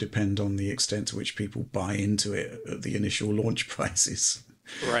all going to depend on the extent to which people buy into it at the initial launch prices.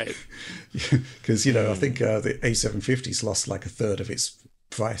 Right. Because, I think the A750's lost like a third of its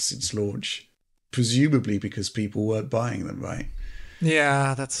price since launch, presumably because people weren't buying them, right?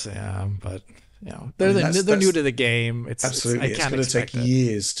 Yeah, but they're new to the game. Absolutely, it's going to take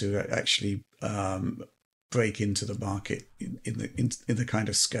years to actually break into the market in the kind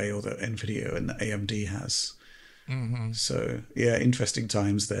of scale that Nvidia and AMD has. Mm-hmm. So yeah, interesting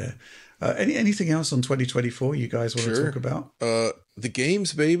times there. Anything else on 2024 you guys want to talk about? The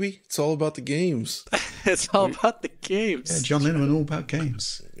games, baby. It's all about the games. It's all about the games. Yeah, John Linneman, all about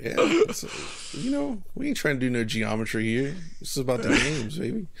games. Yeah, we ain't trying to do no geometry here. This is about the games,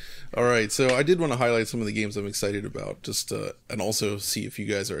 baby. All right, so I did want to highlight some of the games I'm excited about, just and also see if you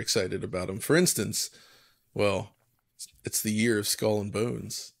guys are excited about them. For instance, well, it's the year of Skull and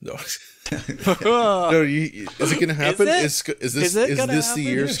Bones. No, no. Is it going to happen? Is this the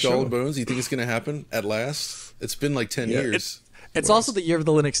year of Skull and Bones? You think it's going to happen at last? It's been like 10 years. It's also the year of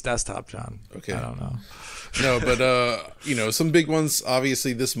the Linux desktop, John. Okay, I don't know. No, but some big ones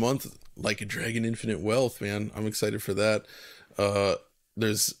obviously this month, like a Dragon Infinite Wealth. Man, I'm excited for that.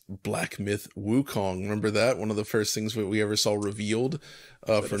 There's Black Myth Wukong. Remember that? One of the first things that we ever saw revealed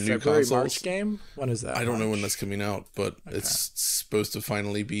for new consoles. March game? When is that? I don't know when that's coming out, but it's supposed to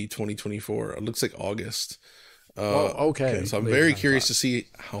finally be 2024. It looks like August. Okay. So I'm very curious to see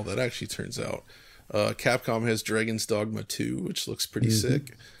how that actually turns out. Capcom has Dragon's Dogma 2, which looks pretty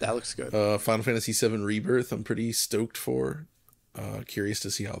sick. That looks good. Final Fantasy VII Rebirth, I'm pretty stoked for. Curious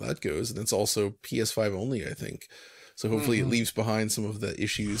to see how that goes. And it's also PS5 only, I think. So hopefully it leaves behind some of the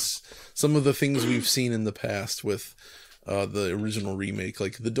issues, some of the things we've seen in the past with the original remake,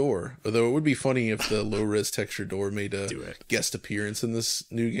 like the door. Although it would be funny if the low-res texture door made a guest appearance in this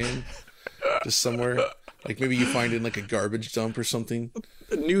new game. Just somewhere. Like maybe you find it in like a garbage dump or something.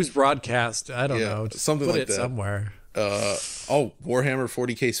 A news broadcast. I don't know. Just something put like it that. Somewhere. Warhammer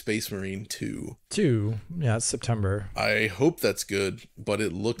 40k Space Marine 2. Yeah, it's September. I hope that's good, but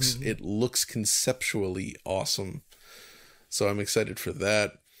it looks conceptually awesome. So I'm excited for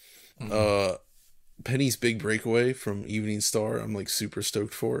that. Penny's Big Breakaway from Evening Star, I'm like super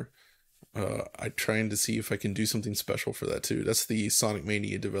stoked for. I'm trying to see if I can do something special for that too. That's the Sonic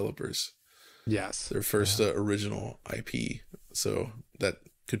Mania developers. Yes. Their first original IP. So that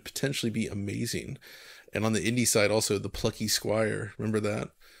could potentially be amazing. And on the indie side also, the Plucky Squire. Remember that?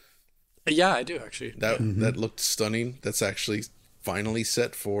 Yeah, I do actually. That looked stunning. That's actually finally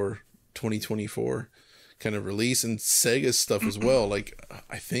set for 2024 kind of release, and Sega stuff as well. Like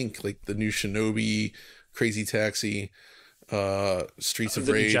I think like the new Shinobi, Crazy Taxi, Streets of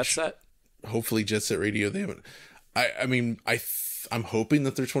Rage, Jet Set. Hopefully Jet Set Radio. They haven't. I'm hoping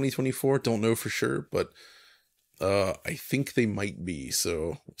that they're 2024. Don't know for sure, but I think they might be.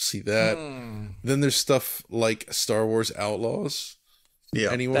 So we'll see that. Then there's stuff like Star Wars Outlaws.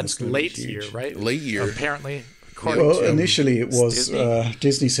 Yeah, that's late year, right? Late year, apparently. Well, initially it was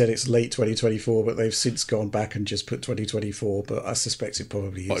Disney said it's late 2024, but they've since gone back and just put 2024. But I suspect it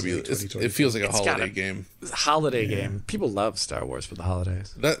probably is late 2024. It feels like a holiday game. It's a holiday game. People love Star Wars for the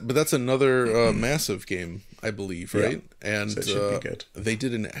holidays. But that's another massive game, I believe, right? Yeah. And so it should be good. They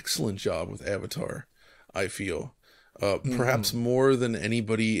did an excellent job with Avatar, I feel. Perhaps more than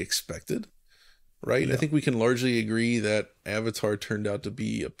anybody expected. Right? Yeah. I think we can largely agree that Avatar turned out to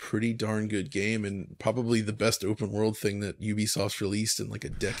be a pretty darn good game and probably the best open world thing that Ubisoft's released in like a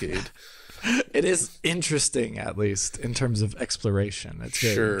decade. It is interesting, at least, in terms of exploration. It's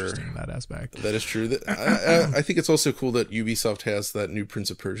very interesting in that aspect. That is true. I think it's also cool that Ubisoft has that new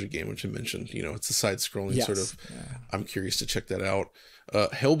Prince of Persia game, which I mentioned. You know, it's a side-scrolling sort of... Yeah. I'm curious to check that out.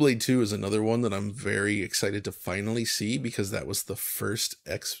 Hellblade 2 is another one that I'm very excited to finally see because that was the first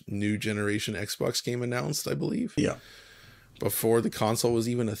new generation Xbox game announced, I believe. Yeah. Before the console was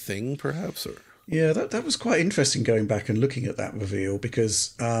even a thing, perhaps? Or yeah, that was quite interesting going back and looking at that reveal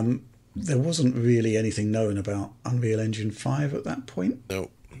because there wasn't really anything known about Unreal Engine 5 at that point. No.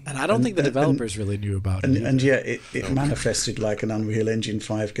 And I don't think the developers really knew about it. And yet it manifested like an Unreal Engine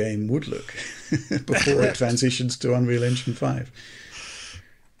 5 game would look before it transitions to Unreal Engine 5.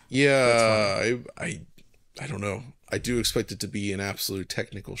 Yeah, I don't know. I do expect it to be an absolute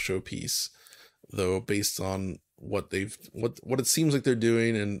technical showpiece, though, based on what it seems like they're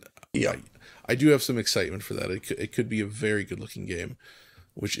doing, and yeah, I do have some excitement for that. It could be a very good looking game,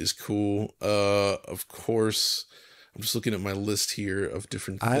 which is cool. Of course, I'm just looking at my list here of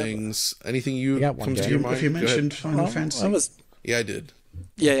different things. Anything comes to your mind? If you mentioned Final Fantasy, yeah, I did.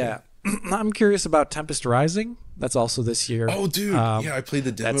 Yeah. I'm curious about Tempest Rising. That's also this year. Oh, dude. Yeah, I played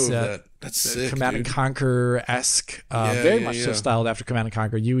the demo of that. That's sick, Command and Conquer-esque. Very much so styled after Command and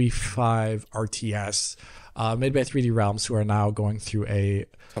Conquer. UE5 RTS. Made by 3D Realms, who are now going through a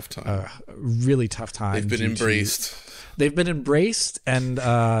tough time. Really tough time. They've been embraced. They've been embraced, and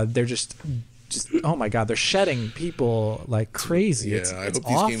they're just just, oh my God, they're shedding people like crazy. Yeah, It's I hope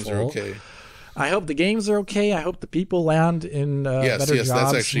awful. these games are okay. I hope the games are okay. I hope the people land in better jobs,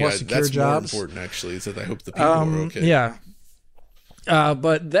 that's actually more secure that's jobs. more important. Actually, is that I hope the people are okay. Yeah.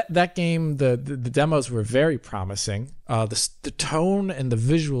 But that game, the demos were very promising. The tone and the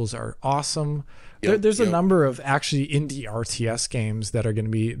visuals are awesome. There's a number of actually indie RTS games that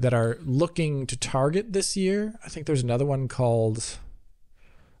are looking to target this year. I think there's another one called,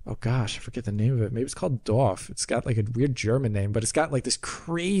 oh gosh, I forget the name of it. Maybe it's called Dorf. It's got like a weird German name, but it's got like this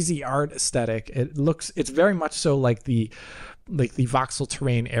crazy art aesthetic. It's very much so like the voxel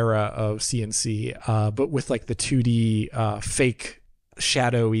terrain era of CNC, but with like the 2D fake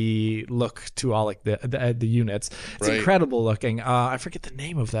shadowy look to all like the units. It's incredible looking. I forget the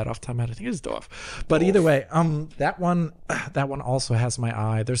name of that off the top of my head. I think it's Dorf. But either way, that one also has my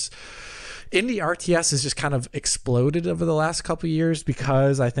eye. There's indie RTS has just kind of exploded over the last couple of years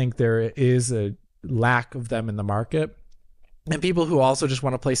because I think there is a lack of them in the market. And people who also just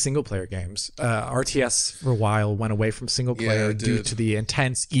want to play single player games. RTS for a while went away from single player due to the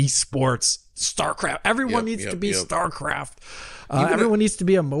intense esports StarCraft. Everyone needs to be StarCraft. Everyone needs to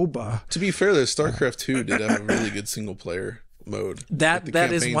be a MOBA. To be fair, though, StarCraft 2 did have a really good single player mode. That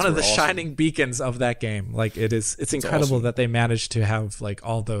is one of the shining beacons of that game. Like it's incredible that they managed to have like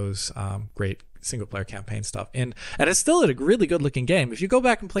all those great single player campaign stuff and it's still a really good looking game. If you go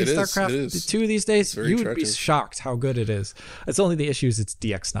back and play StarCraft 2 these days, you would be shocked how good it is. It's only the issue is it's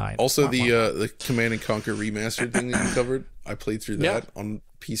DX9. Also the Command and Conquer remastered thing that you covered, I played through that on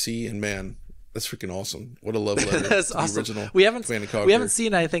PC, and man, that's freaking awesome. What a love letter. That's to awesome. The original we haven't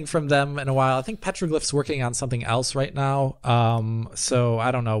seen anything from them in a while. I think Petroglyph's working on something else right now. So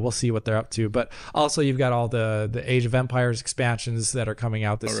I don't know. We'll see what they're up to. But also you've got all the Age of Empires expansions that are coming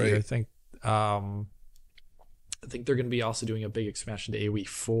out this year. I think they're going to be also doing a big expansion to AoE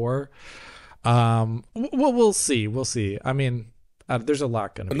 4. We'll see. We'll see. I mean, there's a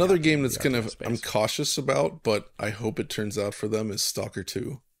lot going to be. Another game that's I'm cautious about, but I hope it turns out for them is Stalker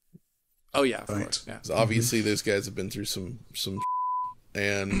 2. Oh yeah, of course. Yeah. Obviously, those guys have been through some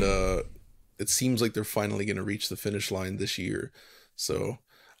and it seems like they're finally going to reach the finish line this year. So,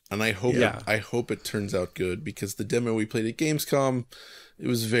 and I hope it turns out good, because the demo we played at Gamescom, it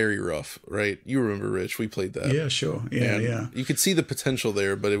was very rough, right? You remember, Rich? We played that. Yeah, sure. Yeah. You could see the potential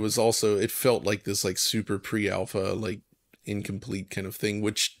there, but it felt like this like super pre-alpha, like incomplete kind of thing,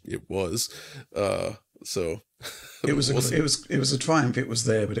 which it was. So it was a triumph. It was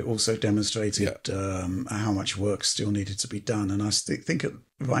there, but it also demonstrated how much work still needed to be done. And I think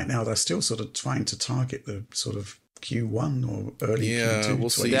right now they're still sort of trying to target the sort of Q1 or early Q2. We'll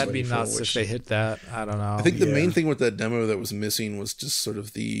see. That'd be nuts if they hit that. I don't know. I think the main thing with that demo that was missing was just sort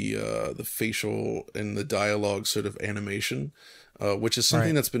of the facial and the dialogue sort of animation, which is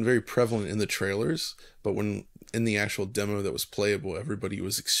something that's been very prevalent in the trailers. But when in the actual demo that was playable, everybody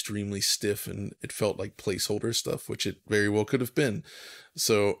was extremely stiff and it felt like placeholder stuff, which it very well could have been.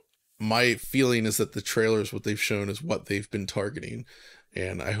 So my feeling is that the trailers, what they've shown is what they've been targeting,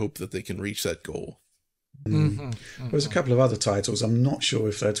 and I hope that they can reach that goal. There's a couple of other titles. I'm not sure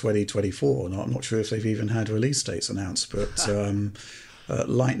if they're 2024 or not. I'm not sure if they've even had release dates announced, but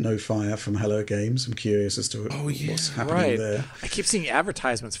Light No Fire from Hello Games. I'm curious as to what's happening there. I keep seeing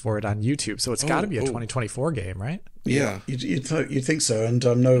advertisements for it on YouTube, so it's got to be a 2024, game, right? Yeah, you'd think so. And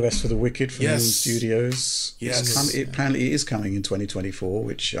No Rest for the Wicked from Moon Studios. Yes, apparently it is coming in 2024,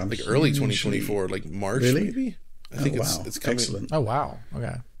 which I'm like early 2024, like March maybe. I think it's coming. Excellent. Oh wow,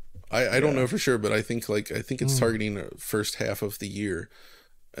 okay. I don't know for sure, but I think it's targeting the first half of the year,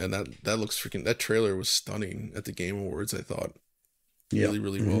 and that looks freaking. That trailer was stunning at the Game Awards, I thought.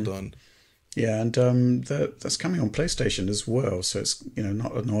 Really well done. Yeah, and that's coming on PlayStation as well, so it's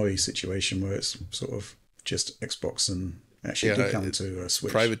not an Ori situation where it's sort of just Xbox and actually did come to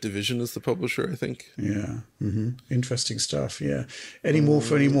Switch. Private Division is the publisher, I think. Yeah, interesting stuff. Yeah, any more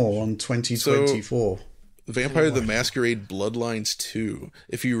on 2024? Vampire the Masquerade Bloodlines 2,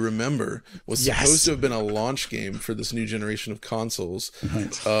 if you remember, was supposed to have been a launch game for this new generation of consoles.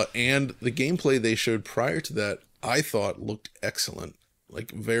 Right. And the gameplay they showed prior to that, I thought looked excellent.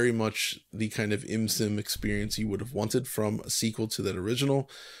 Like very much the kind of ImSim experience you would have wanted from a sequel to that original.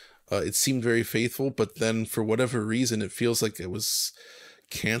 It seemed very faithful, but then for whatever reason, it feels like it was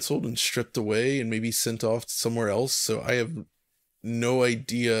canceled and stripped away and maybe sent off somewhere else. So I have no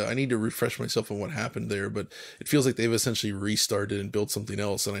idea. I need to refresh myself on what happened there, but it feels like they've essentially restarted and built something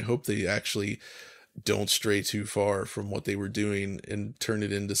else. And I hope they actually don't stray too far from what they were doing and turn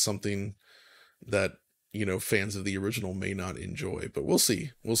it into something that, fans of the original may not enjoy, but we'll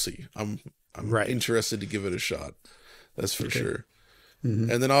see. I'm interested to give it a shot. That's for sure. And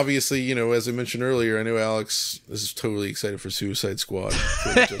then obviously, you know, as I mentioned earlier, I know Alex is totally excited for Suicide Squad,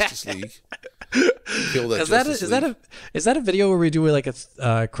 for the Justice League. Kill that Justice League. Is that a video where we do like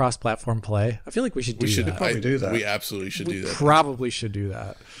a cross-platform play? I feel like we should do that. Probably do that. We absolutely should do that. Probably should do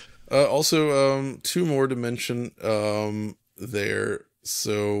that. Also, two more to mention there.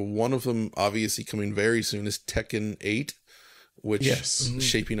 So one of them obviously coming very soon is Tekken 8, which is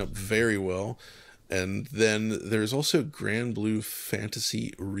shaping up very well. And then there's also Grand Blue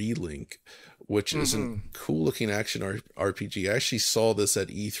Fantasy Relink, which is a cool looking action RPG. I actually saw this at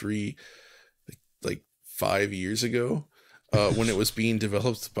E3 like 5 years ago when it was being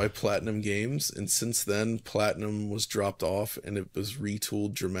developed by Platinum Games. And since then, Platinum was dropped off and it was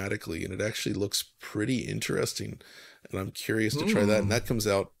retooled dramatically. And it actually looks pretty interesting. And I'm curious to try that. And that comes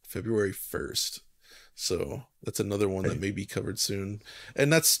out February 1st. So that's another one that may be covered soon.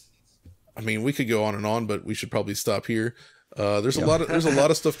 And that's, I mean, we could go on, but we should probably stop here. There's a lot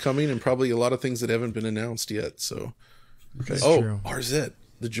of stuff coming, and probably a lot of things that haven't been announced yet. So, True. RZ,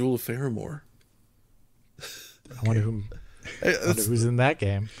 the Jewel of Faramore. I wonder who's in that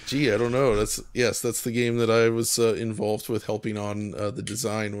game. Gee, I don't know. That's the game that I was involved with helping on the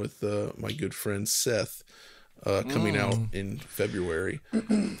design with my good friend Seth. Coming out in February.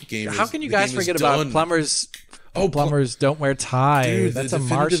 How can you guys forget about Plumbers? Plumbers Don't Wear Tie. Dude, that's a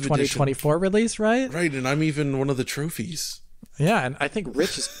March 2024 release, right? Right, and I'm even one of the trophies. Yeah, and I think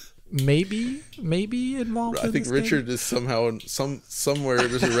Rich is maybe involved. I think Richard is somehow somewhere.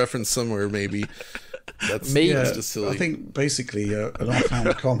 There's a reference somewhere, maybe. That's just silly. I think basically an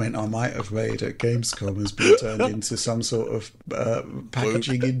offhand comment I might have made at Gamescom has been turned into some sort of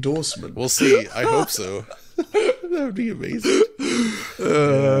packaging endorsement. We'll see. I hope so. That would be amazing.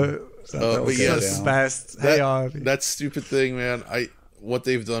 But yes, best. That stupid thing, man. What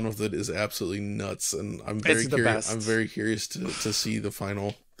they've done with it is absolutely nuts, and I'm very curious. I'm very curious to see the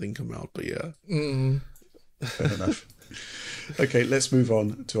final thing come out. But yeah, fair enough. Okay, let's move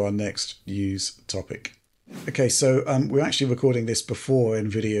on to our next news topic. Okay, so we're actually recording this before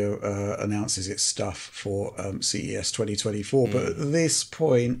NVIDIA announces its stuff for CES 2024. But at this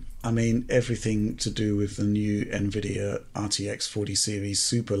point, I mean, everything to do with the new NVIDIA RTX 40 series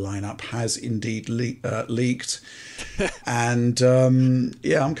Super lineup has indeed leaked. And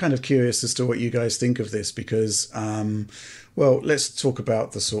I'm kind of curious as to what you guys think of this because... well, let's talk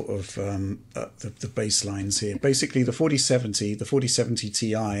about the sort of the baselines here. Basically, the 4070, the 4070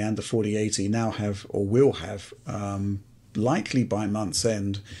 Ti, and the 4080 now have, or will have, likely by month's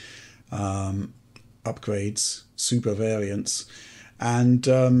end, upgrades, super variants. And,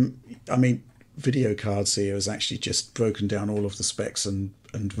 I mean, Video Cards here has actually just broken down all of the specs and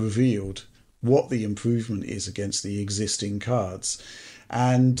revealed what the improvement is against the existing cards.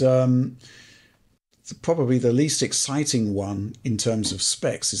 And... probably the least exciting one in terms of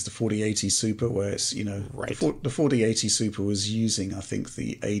specs is the 4080 Super, where it's, you know, the 4080 Super was using, I think,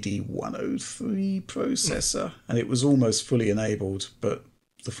 the AD103 processor, and it was almost fully enabled, but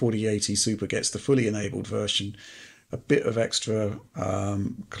the 4080 Super gets the fully enabled version, a bit of extra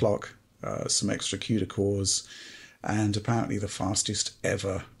clock, some extra CUDA cores, and apparently the fastest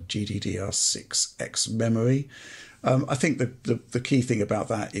ever GDDR6X memory. I think the key thing about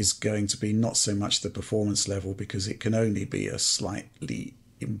that is going to be not so much the performance level, because it can only be a slight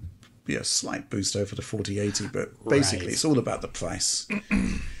boost over the 4080, but basically it's all about the price.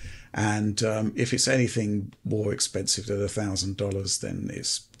 And if it's anything more expensive than $1,000, then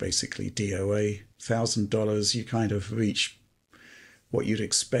it's basically DOA. $1,000, you kind of reach what you'd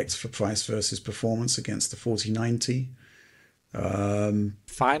expect for price versus performance against the 4090.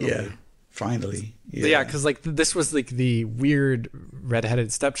 Finally. Yeah, because like this was like the weird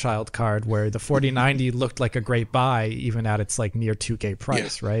redheaded stepchild card where the 4090 looked like a great buy even at its like near 2K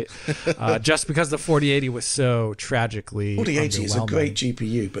price, right? Just because the 4080 was so tragically 4080 is a great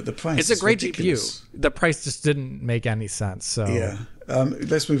GPU, but the price it's a great ridiculous. GPU. The price just didn't make any sense. So yeah.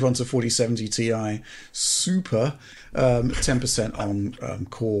 Let's move on to 4070 Ti Super. 10% on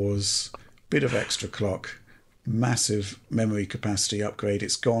cores, bit of extra clock. Massive memory capacity upgrade.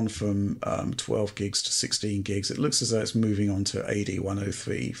 It's gone from 12 gigs to 16 gigs. It looks as though it's moving on to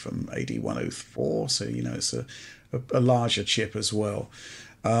AD103 from AD104. So, you know, it's a larger chip as well.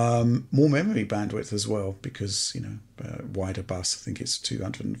 More memory bandwidth as well, because, you know, wider bus. I think it's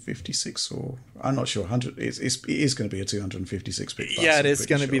 256 or I'm not sure. 100. It is going to be a 256-bit bus. Yeah, it is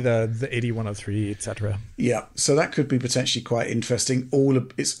going to be the AD103, etc. Yeah, so that could be potentially quite interesting.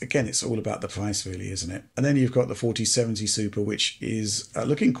 It's all about the price, really, isn't it? And then you've got the 4070 Super, which is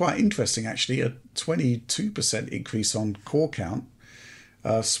looking quite interesting, actually. A 22% increase on core count.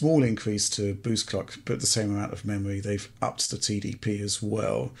 Small increase to boost clock, but the same amount of memory. They've upped the TDP as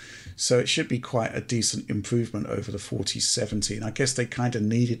well. So it should be quite a decent improvement over the 4070. And I guess they kind of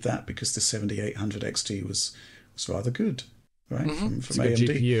needed that because the 7800 XT was rather good, right? From AMD.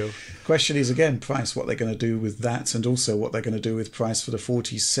 GPU. Question is, again, price, what they're going to do with that, and also what they're going to do with price for the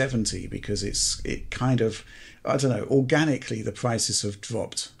 4070, because it kind of, I don't know, organically the prices have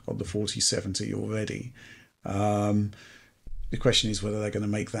dropped on the 4070 already. The question is whether they're going to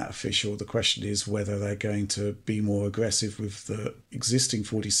make that official. The question is whether they're going to be more aggressive with the existing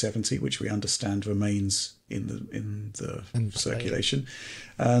 4070, which we understand remains in the circulation,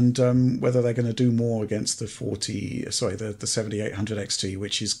 and whether they're going to do more against the 7800 XT,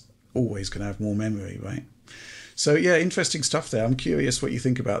 which is always going to have more memory, right? So yeah, interesting stuff there. I'm curious what you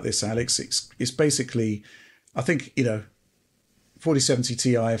think about this, Alex. It's basically, I think, 4070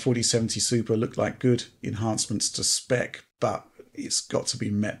 Ti, 4070 Super look like good enhancements to spec, but it's got to be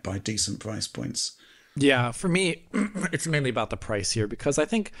met by decent price points. Yeah, for me, it's mainly about the price here, because I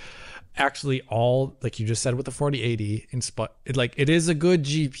think actually all, like you just said with the 4080, it is a good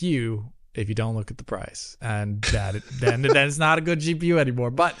GPU if you don't look at the price, and then it's not a good GPU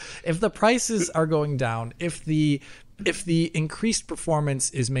anymore. But if the prices are going down, if the increased performance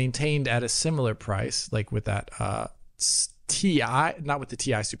is maintained at a similar price, like with that Ti, not with the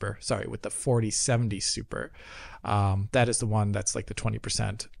Ti Super, sorry, with the 4070 Super. That is the one that's like the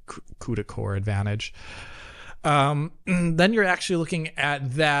 20% CUDA core advantage. Then you're actually looking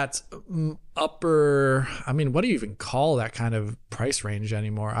at that upper, what do you even call that kind of price range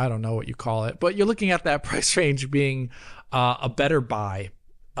anymore? I don't know what you call it, but you're looking at that price range being a better buy,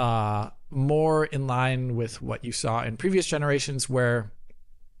 more in line with what you saw in previous generations where,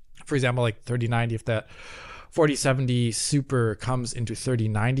 for example, like 3090, if that 4070 Super comes into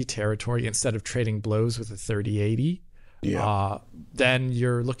 3090 territory instead of trading blows with a 3080, then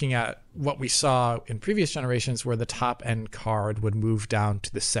you're looking at what we saw in previous generations where the top end card would move down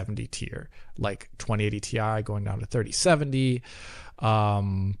to the 70 tier, like 2080 Ti going down to 3070.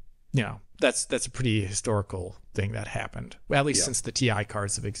 That's a pretty historical thing that happened, at least since the Ti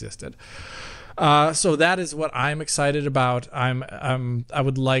cards have existed. So that is what I'm excited about. I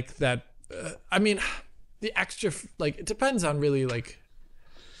would like that. The extra, it depends on really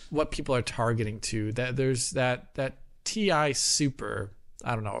what people are targeting to. That there's that Ti Super.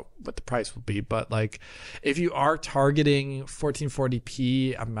 I don't know what the price will be, but if you are targeting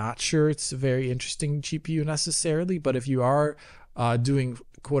 1440p, I'm not sure it's a very interesting GPU necessarily. But if you are doing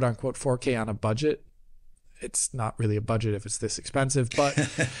quote unquote 4K on a budget, it's not really a budget if it's this expensive, but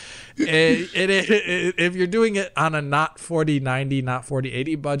if you're doing it on a not 4090, not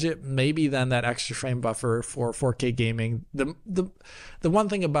 4080 budget, maybe then that extra frame buffer for 4K gaming. The one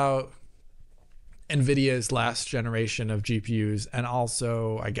thing about NVIDIA's last generation of GPUs, and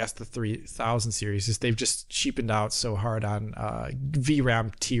also I guess the 3000 series, is they've just cheapened out so hard on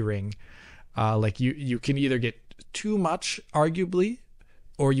VRAM tiering. You can either get too much, arguably,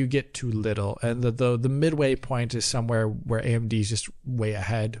 or you get too little, and the midway point is somewhere where AMD is just way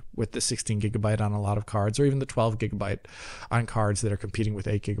ahead with the 16 gigabyte on a lot of cards, or even the 12 gigabyte on cards that are competing with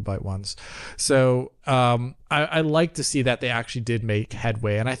 8 gigabyte ones. So I like to see that they actually did make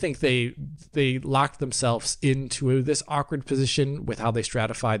headway, and I think they locked themselves into this awkward position with how they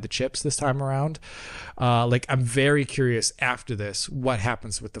stratified the chips this time around. I'm very curious after this what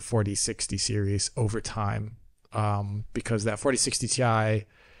happens with the 4060 series over time. Because that 4060 Ti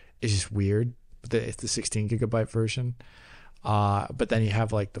is just weird. It's the 16 gigabyte version. But then you have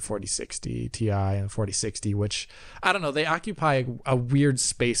the 4060 Ti and 4060, which I don't know. They occupy a weird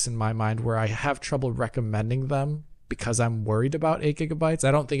space in my mind where I have trouble recommending them because I'm worried about 8 gigabytes.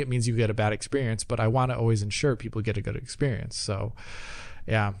 I don't think it means you get a bad experience, but I want to always ensure people get a good experience. So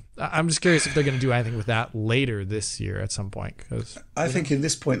yeah, I'm just curious if they're going to do anything with that later this year at some point. Because I think in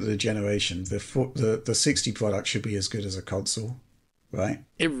this point of the generation, the 60 product should be as good as a console, right?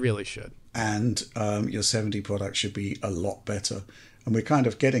 It really should. And your 70 product should be a lot better. And we're kind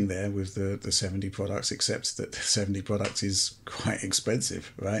of getting there with the 70 products, except that the 70 product is quite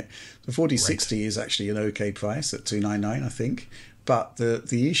expensive, right? The 4060 is actually an okay price at $299, I think. But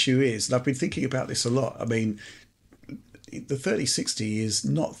the issue is, and I've been thinking about this a lot, the 3060 is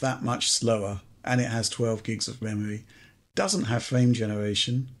not that much slower, and it has 12 gigs of memory. Doesn't have frame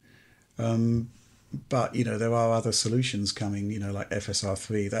generation, but there are other solutions coming. Like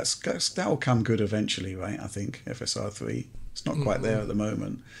FSR3. That will come good eventually, right? I think FSR3. It's not quite there at the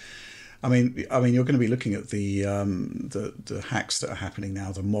moment. You're going to be looking at the hacks that are happening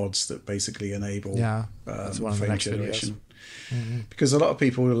now, the mods that basically enable that's one of the frame next generation. Videos. Because a lot of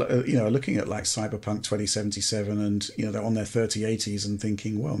people, are looking at like Cyberpunk 2077 and, they're on their 3080s and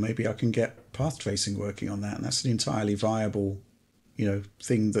thinking, well, maybe I can get path tracing working on that. And that's an entirely viable,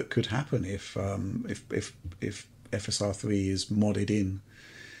 thing that could happen if FSR3 is modded in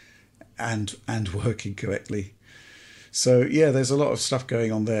and working correctly. So, yeah, there's a lot of stuff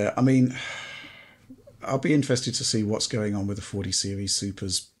going on there. I mean, I'll be interested to see what's going on with the 40 series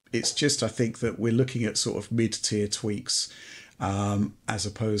Supers. It's just, I think that we're looking at sort of mid-tier tweaks as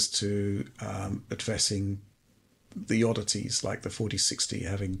opposed to addressing the oddities like the 4060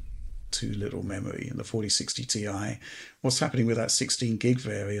 having too little memory and the 4060 Ti. What's happening with that 16 gig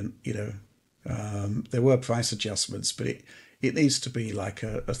variant, there were price adjustments, but it needs to be like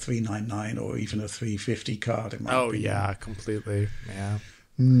a 399 or even a 350 card in my opinion. Yeah, completely. Yeah.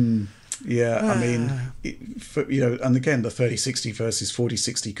 Yeah, I mean, and again, the 3060 versus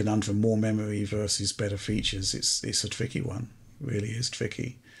 4060 conundrum, more memory versus better features, it's a tricky one. It really is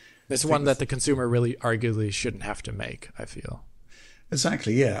tricky. It's one that the consumer really arguably shouldn't have to make, I feel.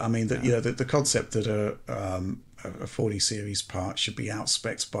 Exactly, yeah. I mean, the concept that a 40 series part should be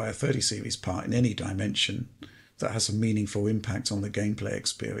outspec'd by a 30 series part in any dimension that has a meaningful impact on the gameplay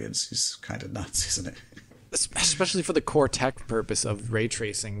experience is kind of nuts, isn't it? Especially for the core tech purpose of ray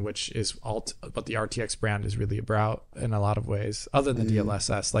tracing, which is what the RTX brand is really about in a lot of ways, other than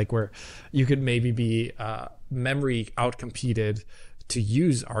DLSS, like where you could maybe be memory outcompeted to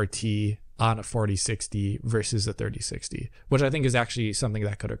use RT on a 4060 versus a 3060, which I think is actually something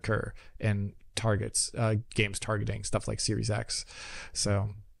that could occur in games targeting stuff like Series X.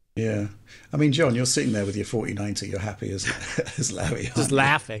 So yeah, I mean, John, you're sitting there with your 4090. You're happy as Larry, just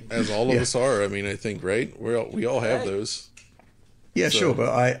laughing, as all of us are. I mean, I think, right? We all have those. Yeah, so. Sure, but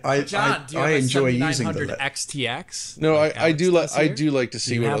I enjoy using the XTX. No, I do like to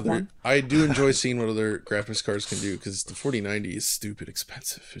see what other. I do enjoy seeing what other graphics cards can do, because the 4090 is stupid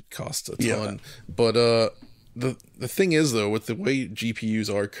expensive. It costs a ton. Yeah. But the thing is, though, with the way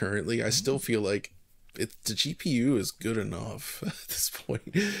GPUs are currently, I still feel like the GPU is good enough at this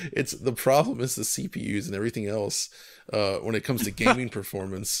point. It's the problem is the CPUs and everything else when it comes to gaming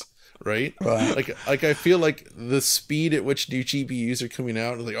performance. Right? Like I feel like the speed at which new GPUs are coming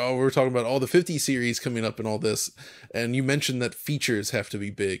out, like, oh, we're talking about all the 50 series coming up and all this, and you mentioned that features have to be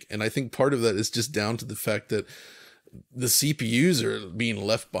big, and I think part of that is just down to the fact that the CPUs are being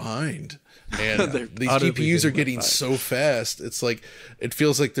left behind, and these GPUs are getting so fast. It's like, it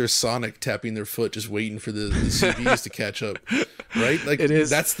feels like they're Sonic tapping their foot, just waiting for the CPUs to catch up, right? Like,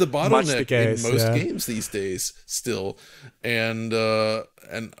 that's the bottleneck in most games these days still, and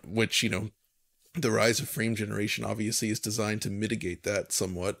which, the rise of frame generation obviously is designed to mitigate that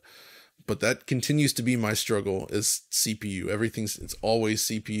somewhat. But that continues to be my struggle, is CPU. It's always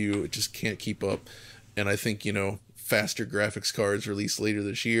CPU. It just can't keep up. And I think, faster graphics cards released later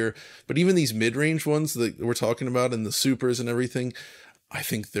this year, but even these mid-range ones that we're talking about and the supers and everything, I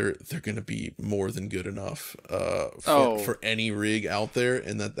think they're going to be more than good enough for any rig out there,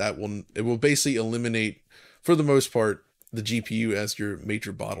 and it will basically eliminate, for the most part, the GPU as your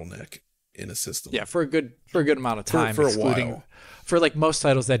major bottleneck in a system. Yeah, for a good amount of time, for a while. For like most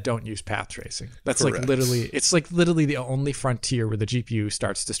titles that don't use path tracing. That's correct. It's literally the only frontier where the GPU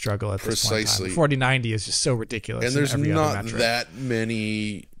starts to struggle at this point in time. 4090 is just so ridiculous. And there's not that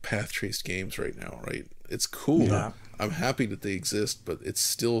many path traced games right now, right? It's cool. Yeah. I'm happy that they exist, but it's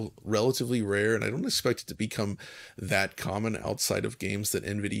still relatively rare, and I don't expect it to become that common outside of games that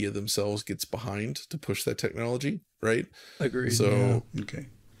NVIDIA themselves gets behind to push that technology, right? Agreed. So, okay.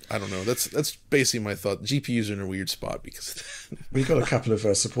 I don't know. That's basically my thought. GPUs are in a weird spot because we got a couple of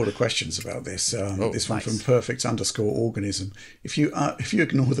supporter questions about this. This one from perfect_organism. If you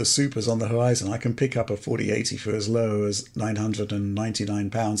ignore the supers on the horizon, I can pick up a 4080 for as low as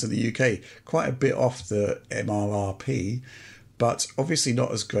 £999 in the UK. Quite a bit off the MRRP, but obviously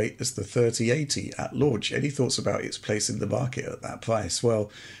not as great as the 3080 at launch. Any thoughts about its place in the market at that price? Well,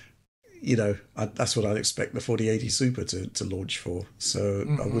 that's what I'd expect the 4080 Super to launch for. So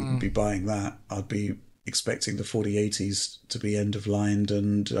I wouldn't be buying that. I'd be expecting the 4080s to be end-of-lined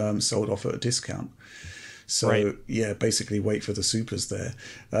and sold off at a discount. So, yeah, basically wait for the Supers there.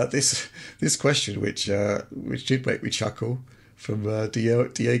 This question, which did make me chuckle, from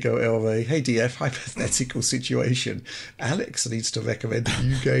Diego El Rey. Hey, DF, hypothetical situation. Alex needs to recommend a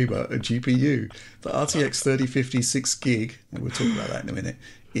new gamer a GPU. The RTX 3050 6 gig, and we'll talk about that in a minute,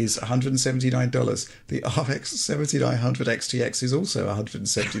 is $179. The RX 7900 XTX is also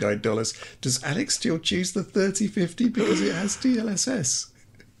 $179. Does Alex still choose the 3050 because it has DLSS?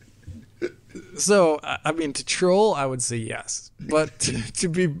 So, I mean, to troll, I would say yes. But to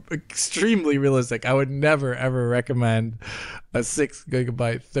be extremely realistic, I would never, ever recommend a 6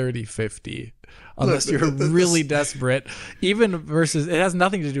 gigabyte 3050 unless you're really desperate. Even versus, it has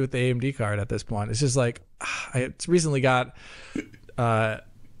nothing to do with the AMD card at this point. It's just like, I recently got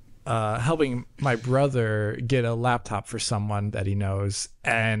helping my brother get a laptop for someone that he knows.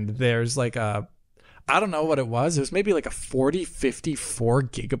 And there's like I don't know what it was. It was maybe like a 4054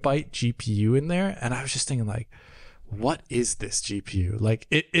 gigabyte GPU in there. And I was just thinking like, what is this GPU? Like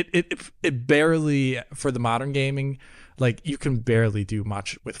it barely, for the modern gaming, like you can barely do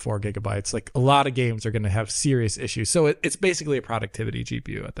much with 4 gigabytes. Like a lot of games are going to have serious issues. So it's basically a productivity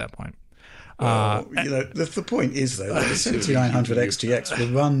GPU at that point. The point is though that the 7900 XTX will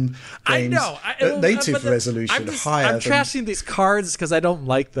run games at native resolution higher. I'm trashing these cards because I don't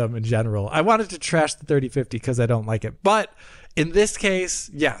like them in general. I wanted to trash the 3050 because I don't like it, but in this case,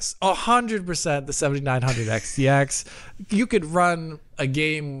 yes, 100% the 7900 XTX. You could run a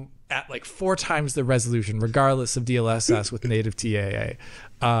game at like 4 times the resolution, regardless of DLSS with native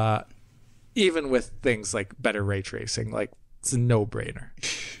TAA, even with things like better ray tracing. Like it's a no-brainer.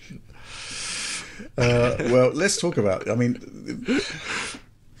 Well, let's talk about it. I mean,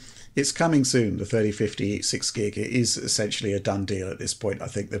 it's coming soon, the 3050 6 gig. It is essentially a done deal at this point. I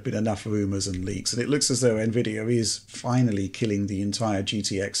think there have been enough rumours and leaks, and it looks as though NVIDIA is finally killing the entire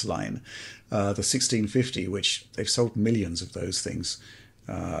GTX line. The 1650, which they've sold millions of those things.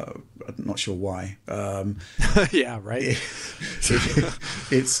 I'm not sure why. Yeah, right.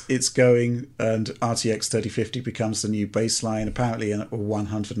 It's going, and RTX 3050 becomes the new baseline. Apparently, a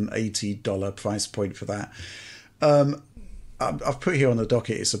 $180 price point for that. I've put here on the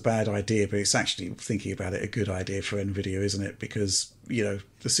docket it's a bad idea, but it's actually, thinking about it, a good idea for NVIDIA, isn't it? Because the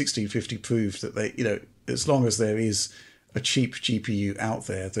 1650 proved that they, as long as there is a cheap GPU out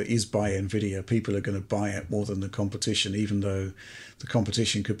there that is by NVIDIA, people are going to buy it more than the competition, even though the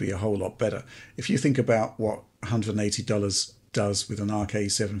competition could be a whole lot better. If you think about what $180 does with an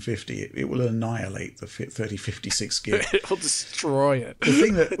RK750, it will annihilate the 3056 gig. It will destroy it. The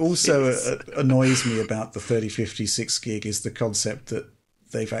thing that also annoys me about the 3056 gig is the concept that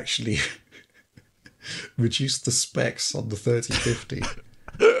they've actually reduced the specs on the 3050.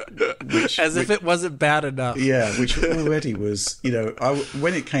 As if it wasn't bad enough. Yeah, which already was,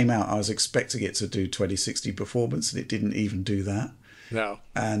 when it came out, I was expecting it to do 2060 performance, and it didn't even do that. No.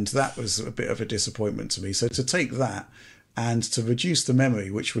 And that was a bit of a disappointment to me. So to take that and to reduce the memory,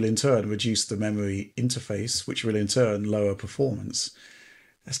 which will in turn reduce the memory interface, which will in turn lower performance,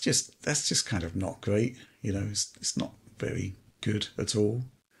 that's just kind of not great. It's not very good at all.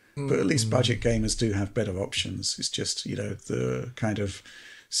 But at least budget gamers do have better options. It's just, the kind of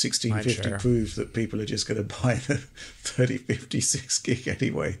 1650 prove that people are just going to buy the 3056 gig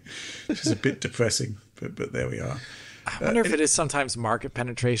anyway, which is a bit depressing, but there we are. I wonder if it is sometimes market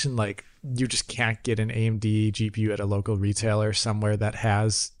penetration, like you just can't get an AMD GPU at a local retailer somewhere that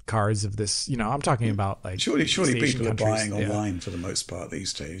has cards of this, I'm talking about like surely people are buying yeah. online for the most part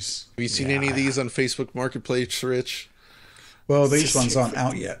these days. Have you seen any of these on Facebook Marketplace, Rich? Well, these ones aren't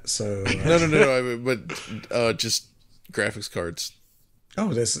out yet, so no. But just graphics cards.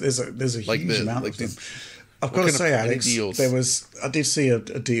 Oh, there's a huge amount of them. I've got to say, Alex, I did see a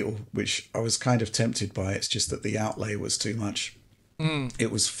deal which I was kind of tempted by. It's just that the outlay was too much.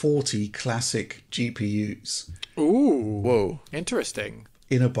 It was 40 classic GPUs. Ooh, whoa, interesting.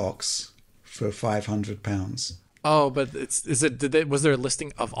 In a box for £500. Oh, but was there a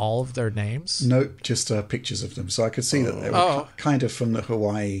listing of all of their names? Nope, just pictures of them. So I could see that they were kind of from the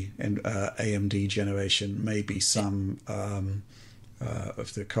Hawaii and AMD generation, maybe some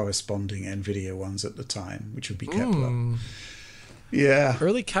of the corresponding NVIDIA ones at the time, which would be Kepler. Yeah.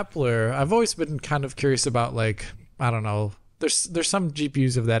 Early Kepler. I've always been kind of curious about, like, I don't know, there's some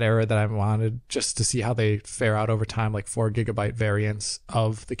GPUs of that era that I wanted just to see how they fare out over time, like 4 gigabyte variants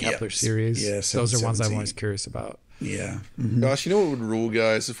of the Kepler series. Yeah, those are ones I'm always curious about. Yeah. Mm-hmm. Gosh, you know what would rule,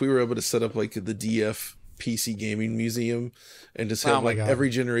 guys? If we were able to set up like the DF PC gaming museum and just have every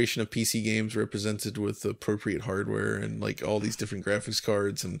generation of PC games represented with appropriate hardware and like all these different graphics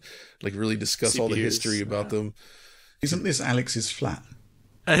cards and like really discuss all the history about them. Isn't this Alex's flat?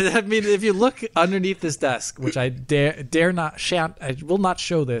 I mean, if you look underneath this desk, which I I will not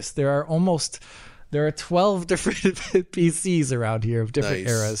show this. There are 12 different PCs around here of different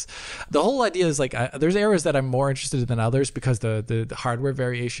eras. The whole idea is like, there's eras that I'm more interested in than others because the hardware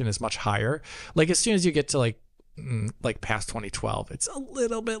variation is much higher. Like as soon as you get to like like past 2012. It's a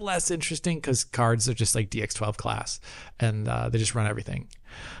little bit less interesting because cards are just like DX12 class, and they just run everything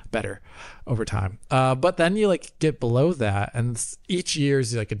better over time. But then you like get below that, and each year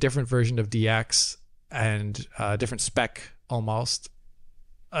is like a different version of DX and different spec almost.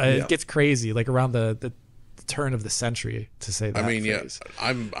 It gets crazy, like around the turn of the century, to say that. I mean, phrase. yeah,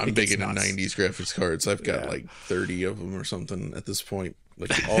 I'm big into 90s graphics cards. I've got like 30 of them or something at this point.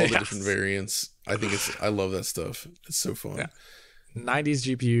 Like all the different variants. I love that stuff. It's so fun. Yeah. 90s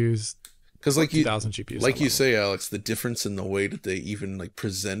GPUs. Because like 2000 GPUs. Like you say, Alex, the difference in the way that they even like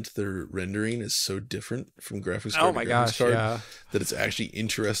present their rendering is so different from graphics card to graphics card that it's actually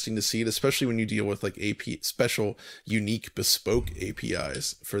interesting to see it, especially when you deal with like special, unique, bespoke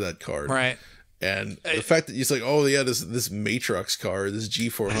APIs for that card. Right. And the fact that it's like, oh yeah, this Matrox card, this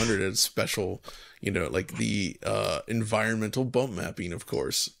G400 has special, like the environmental bump mapping, of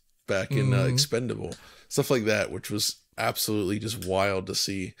course, back in Expendable, stuff like that, which was absolutely just wild to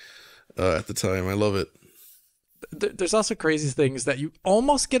see at the time. I love it. There's also crazy things that you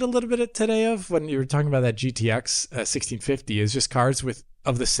almost get a little bit today of when you were talking about that GTX 1650 is just cards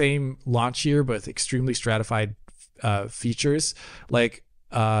of the same launch year but with extremely stratified features, like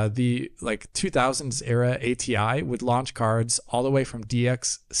the 2000s era ATI would launch cards all the way from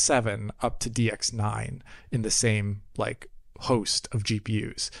DX7 up to DX9 in the same like host of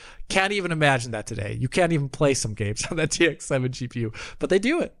GPUs. Can't even imagine that today. You can't even play some games on that DX7 GPU, but they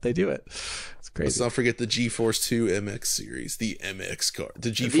do it. It's crazy. Let's not forget the GeForce 2 MX series, the MX card,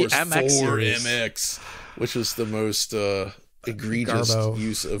 the GeForce 4 MX, which was the most egregious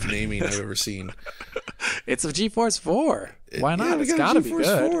use of naming I've ever seen. It's a GeForce 4. Why not? It's got to be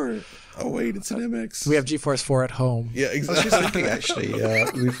good. 4. Oh wait, it's an MX. We have GeForce 4 at home. Yeah, exactly. I was just thinking, actually,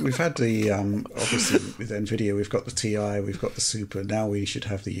 we've had the obviously with NVIDIA, we've got the TI, we've got the Super. Now we should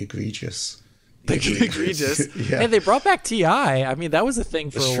have the egregious. The egregious. Yeah. Hey, they brought back TI. I mean, that was a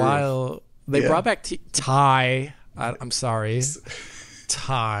thing for a while. They brought back TI. I'm sorry,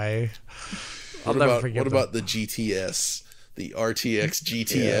 TI. I'll never forget. What about the GTS? The RTX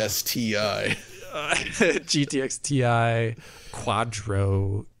GTS TI. GTX TI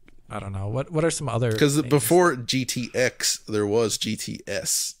Quadro. I don't know. What are some other? Because before GTX, there was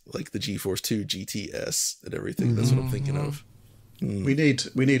GTS, like the GeForce 2 GTS and everything. That's what I'm thinking of. We need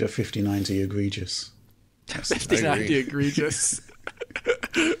a 5090 egregious. 5090 egregious.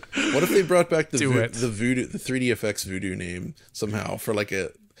 What if they brought back the Voodoo, the 3DFX Voodoo name somehow for like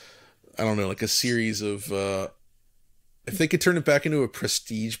a series of. If they could turn it back into a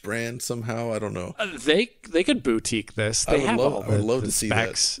prestige brand somehow, I don't know. They could boutique this. They have all the, I would love to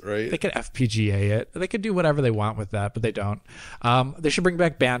specs. See that, right? They could FPGA it. They could do whatever they want with that, but they don't. They should bring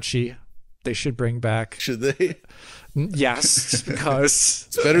back Banshee. They should bring back. Should they? Yes, just because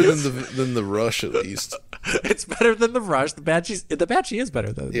it's better than the Rush at least. It's better than the Rush. The Banshee is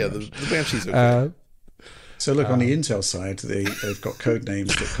better than the Rush. The Banshee's okay. So look, on the Intel side, they've got code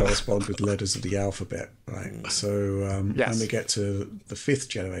names that correspond with letters of the alphabet, right? So when we get to the 5th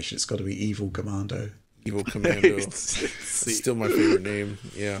generation, it's got to be Evil Commando. Evil Commando. Still my favorite name.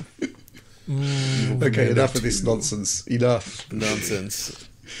 Yeah. Okay, enough of this nonsense. Enough. Nonsense.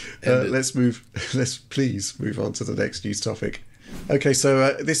 Let's please move on to the next news topic. Okay,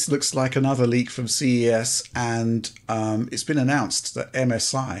 so this looks like another leak from CES, and it's been announced that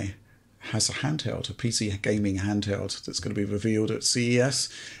MSI has a handheld, a PC gaming handheld that's going to be revealed at CES,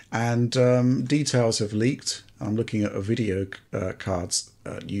 and details have leaked. I'm looking at a video cards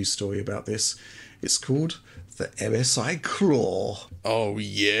news story about this. It's called the MSI Claw. Oh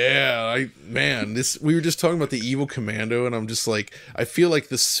yeah, we were just talking about the Evil Commando, and I'm just like, I feel like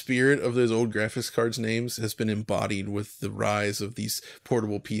the spirit of those old graphics cards names has been embodied with the rise of these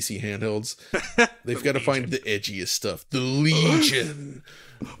portable PC handhelds. They've got to find the edgiest stuff. The Legion.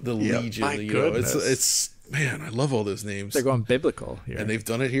 The Legion. My goodness. It's man, I love all those names. They're going biblical here. And they've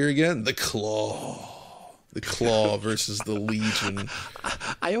done it here again. The Claw. The Claw versus the Legion.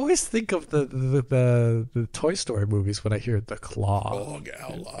 I always think of the Toy Story movies when I hear the Claw. Dog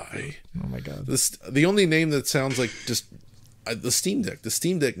Ally. Oh my god. The only name that sounds like just the Steam Deck. The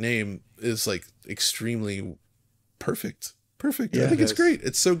Steam Deck name is like extremely perfect. Perfect. Yeah, I think it's great.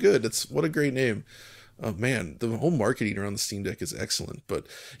 It's so good. What a great name. Oh man, the whole marketing around the Steam Deck is excellent. But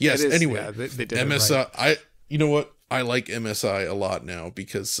yes, anyway, they did MSI. It right. You know what? I like MSI a lot now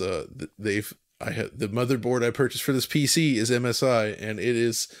because the motherboard I purchased for this PC is MSI, and it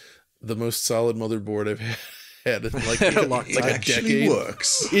is the most solid motherboard I've had like a actually decade.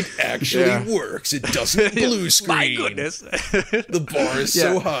 Works. It actually works. It doesn't blue screen. My goodness. The bar is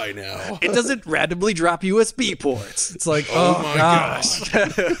so high now. It doesn't randomly drop USB ports. It's like, oh my gosh.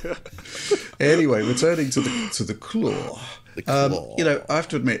 Anyway, returning to the Claw. You know, I have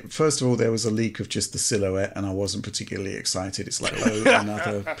to admit, first of all, there was a leak of just the silhouette, and I wasn't particularly excited. It's like, oh,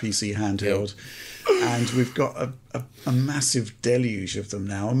 another PC handheld. And we've got a massive deluge of them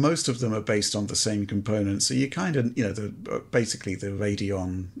now, and most of them are based on the same components. So you kind of, you know, basically the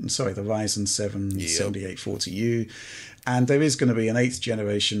Ryzen 7 7840U. And there is going to be an 8th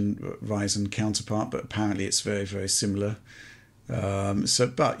generation Ryzen counterpart, but apparently it's very, very similar.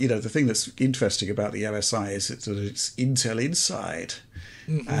 But you know, the thing that's interesting about the MSI is that it's Intel inside,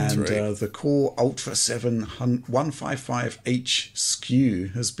 and the Core Ultra 7 155H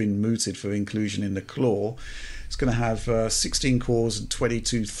SKU has been mooted for inclusion in the Claw. It's going to have 16 cores and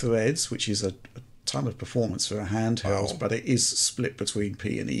 22 threads, which is a ton of performance for a handheld, but it is split between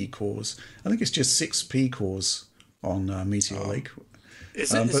P and E cores. I think it's just 6 P cores on Meteor Lake.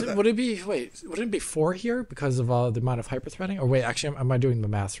 Would it be 4 here because of the amount of hyperthreading? Or wait, actually, am I doing the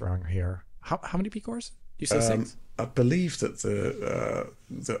math wrong here? How many P cores? You say 6? I believe that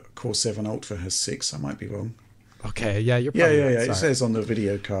the Core 7 Ultra has 6. I might be wrong. Okay, yeah, you're probably right. It says on the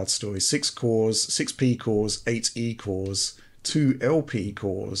video card story 6 cores, 6 P cores, 8 E cores, 2 LP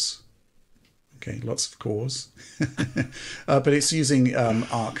cores. Okay, lots of cores. But it's using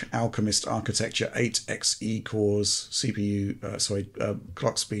Alchemist architecture, 8 XE cores,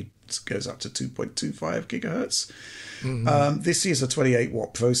 clock speed goes up to 2.25 gigahertz. This is a 28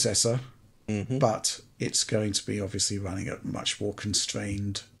 watt processor, but it's going to be obviously running at much more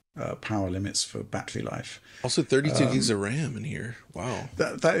constrained power limits for battery life. Also 32 gigs of RAM in here. Wow.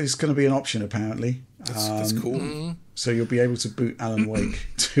 That is going to be an option, apparently. That's cool. So you'll be able to boot Alan Wake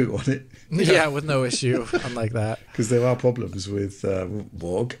 2 on it. Yeah, with no issue, unlike that. Because there are problems with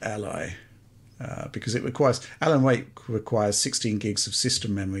ROG Ally. Because Alan Wake requires 16 gigs of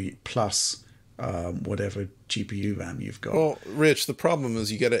system memory plus whatever GPU RAM you've got. Well, Rich, the problem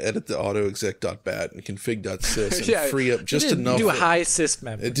is you got to edit the autoexec.bat and config.sys and free up just enough. Do a high sys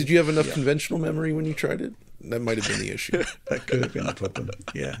memory. Did you have enough conventional memory when you tried it? That might have been the issue. That could have been a problem.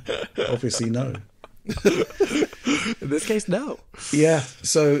 Yeah. Obviously, no. In this case, no. Yeah.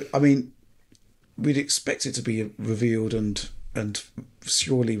 So, I mean, we'd expect it to be revealed and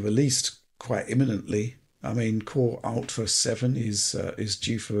surely released quite imminently. I mean, Core Ultra 7 is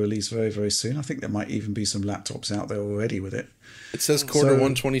due for release very, very soon. I think there might even be some laptops out there already with it. It says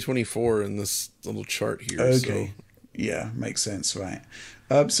Q1 2024 in this little chart here. Okay. So. Yeah, makes sense, right.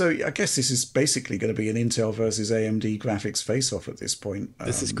 So I guess this is basically going to be an Intel versus AMD graphics face-off at this point.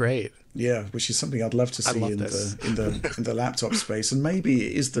 This is great. Yeah, which is something I'd love to see in the laptop space, and maybe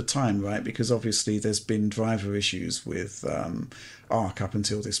it is the time, right? Because obviously there's been driver issues with Arc up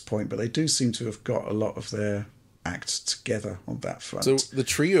until this point, but they do seem to have got a lot of their act together on that front. So the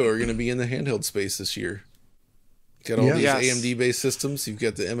trio are going to be in the handheld space this year. You got all these AMD-based systems. You've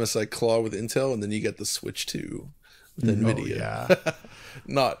got the MSI Claw with Intel, and then you got the Switch 2 with NVIDIA. Yeah.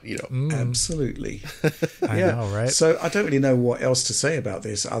 Not, Absolutely. I know, right? So I don't really know what else to say about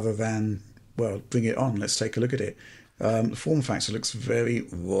this other than, well, bring it on. Let's take a look at it. The form factor looks very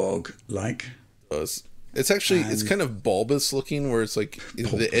ROG-like. It's actually, it's kind of bulbous looking, where it's like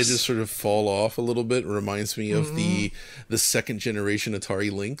the edges sort of fall off a little bit. It reminds me of the second generation Atari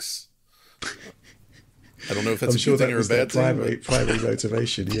Lynx. I don't know if that's a good thing or a bad thing. Primary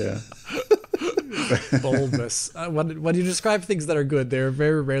motivation, yeah. Bulbous. When you describe things that are good, they're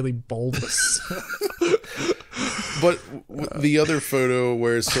very rarely bulbous. But the other photo,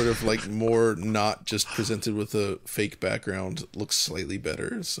 where it's sort of like more not just presented with a fake background, looks slightly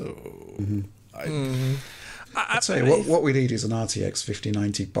better. So I'd say what we need is an RTX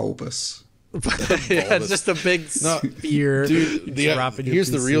 5090 bulbous. Yeah, it's just a big spear. Dude,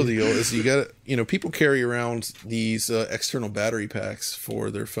 here's the real deal: is you got people carry around these external battery packs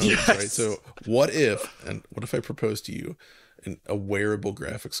for their phones, right? So what if I propose to you a wearable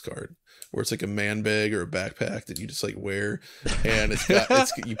graphics card, where it's like a man bag or a backpack that you just like wear, and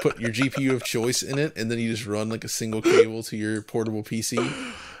you put your GPU of choice in it, and then you just run like a single cable to your portable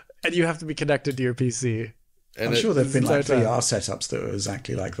PC, and you have to be connected to your PC. And I'm sure there've been like VR setups that are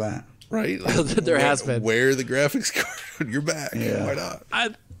exactly like that. Right? Like, there has been. Wear the graphics card on your back. Yeah. Why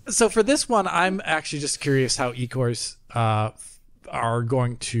not? So for this one, I'm actually just curious how eCores are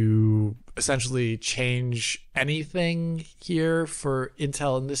going to essentially change anything here for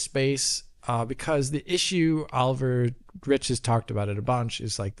Intel in this space. Because the issue, Rich has talked about it a bunch,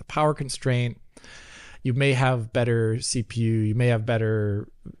 is like the power constraint. you may have better CPU, you may have better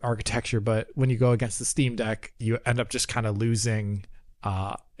architecture, but when you go against the Steam Deck, you end up just kind of losing.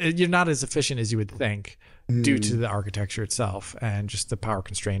 You're not as efficient as you would think due to the architecture itself and just the power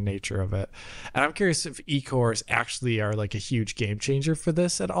constrained nature of it. And I'm curious if E-cores actually are like a huge game changer for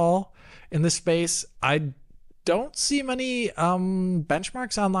this at all in this space. I don't see many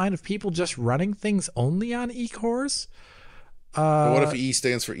benchmarks online of people just running things only on E-cores. But what if E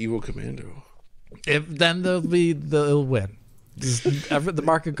stands for Evil Commando? Then they'll win. The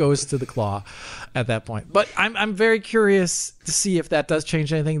market goes to the Claw at that point. But I'm very curious to see if that does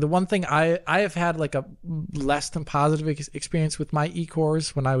change anything. The one thing I have had like a less than positive experience with my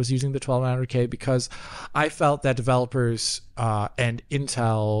E-cores when I was using the 1200K, because I felt that developers and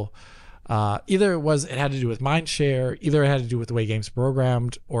Intel, either it had to do with mindshare, either it had to do with the way games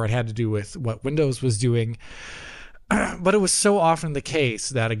programmed, or it had to do with what Windows was doing. But it was so often the case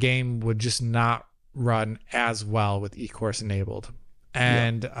that a game would just not run as well with E-cores enabled.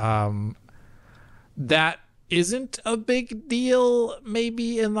 And that isn't a big deal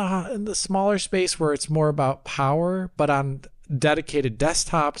maybe in the smaller space where it's more about power, but on dedicated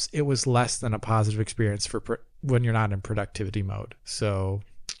desktops it was less than a positive experience for when you're not in productivity mode. So,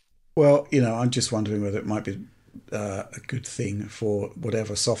 well, I'm just wondering whether it might be a good thing for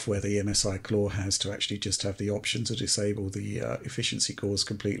whatever software the MSI Claw has to actually just have the option to disable the efficiency cores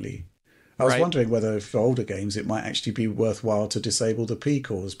completely. I was wondering whether for older games it might actually be worthwhile to disable the P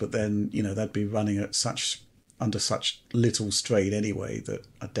cores, but then they'd be running at under such little strain anyway that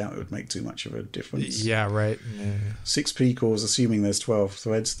I doubt it would make too much of a difference. Yeah, right. Yeah. 6 P cores, assuming there's 12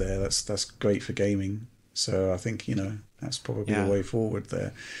 threads there, that's great for gaming. So I think that's probably the way forward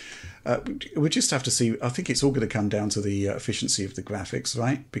there. We just have to see. I think it's all going to come down to the efficiency of the graphics,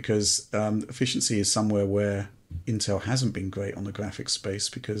 right? Because efficiency is somewhere where Intel hasn't been great on the graphics space,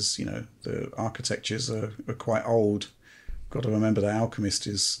 because the architectures are quite old. Got to remember that Alchemist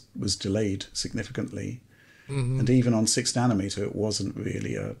was delayed significantly, and even on 6 nanometer, it wasn't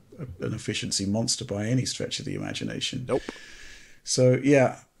really an efficiency monster by any stretch of the imagination. Nope. So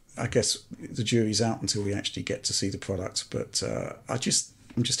yeah, I guess the jury's out until we actually get to see the product. But I'm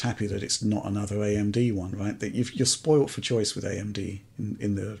just happy that it's not another AMD one, right? That you're spoilt for choice with AMD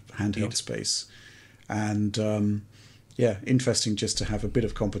in the handheld space. And interesting just to have a bit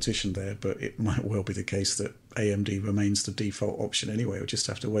of competition there, but it might well be the case that AMD remains the default option anyway. We'll just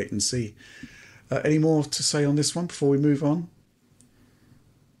have to wait and see. Any more to say on this one before we move on?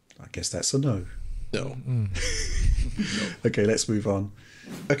 I guess that's a no. No. Okay, let's move on.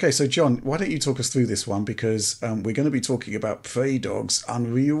 Okay, so John, why don't you talk us through this one, because we're going to be talking about Prey Dog's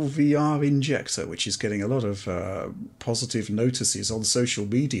Unreal VR Injector, which is getting a lot of positive notices on social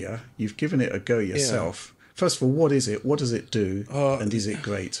media. You've given it a go yourself. Yeah. First of all, what is it? What does it do? And is it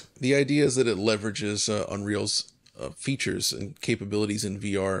great? The idea is that it leverages Unreal's features and capabilities in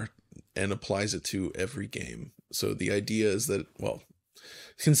VR and applies it to every game. So the idea is that, well,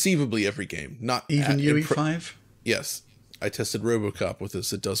 conceivably every game. Not even UE5? Yes. I tested RoboCop with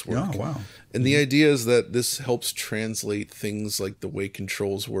this. It does work. Oh, wow. And the idea is that this helps translate things like the way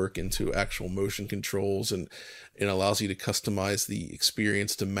controls work into actual motion controls, and it allows you to customize the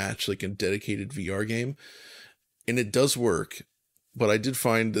experience to match like a dedicated VR game. And it does work, but I did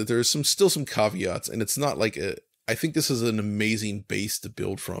find that there's still some caveats, and it's not like I think this is an amazing base to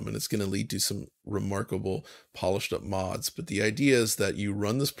build from, and it's going to lead to some remarkable polished up mods. But the idea is that you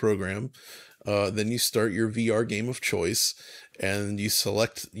run this program, then you start your VR game of choice, and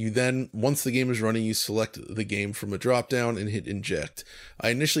once the game is running, you select the game from a drop down and hit inject. I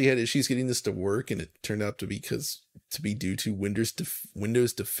initially had issues getting this to work, and it turned out to be due to Windows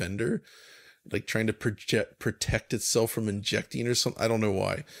Defender, like trying to protect itself from injecting or something. I don't know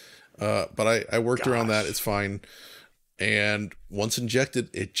why. But I worked around that. It's fine. And once injected,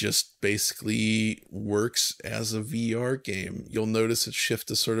 it just basically works as a VR game. You'll notice it shifts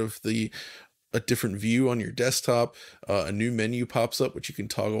to sort of a different view on your desktop. A new menu pops up, which you can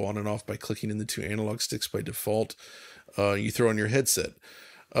toggle on and off by clicking in the 2 analog sticks by default. You throw on your headset.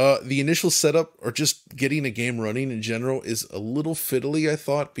 The initial setup, or just getting a game running in general, is a little fiddly, I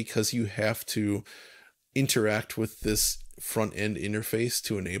thought, because you have to interact with this front end interface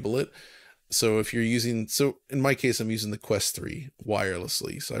to enable it. So if you're in my case, I'm using the Quest 3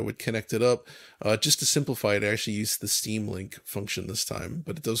 wirelessly. So I would connect it up. Just to simplify it, I actually use the Steam Link function this time,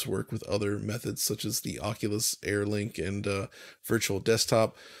 but it does work with other methods such as the Oculus Air Link and Virtual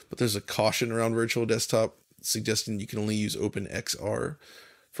Desktop. But there's a caution around Virtual Desktop suggesting you can only use OpenXR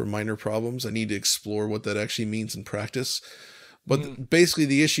for minor problems. I need to explore what that actually means in practice. But basically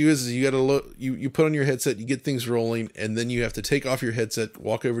the issue is you got to you put on your headset, you get things rolling, and then you have to take off your headset,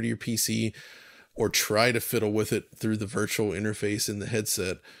 walk over to your PC, or try to fiddle with it through the virtual interface in the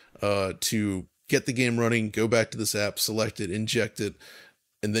headset to get the game running, go back to this app, select it, inject it,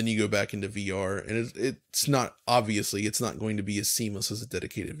 and then you go back into VR. And it's not, obviously, it's not going to be as seamless as a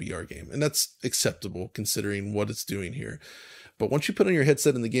dedicated VR game. And that's acceptable considering what it's doing here. But once you put on your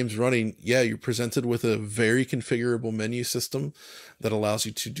headset and the game's running, yeah, you're presented with a very configurable menu system that allows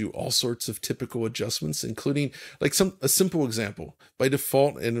you to do all sorts of typical adjustments, including like a simple example. By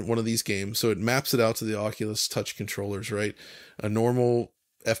default in one of these games, so it maps it out to the Oculus touch controllers, right? A normal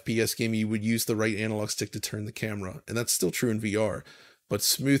FPS game, you would use the right analog stick to turn the camera, and that's still true in VR. But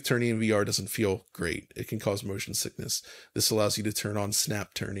smooth turning in VR doesn't feel great. It can cause motion sickness. This allows you to turn on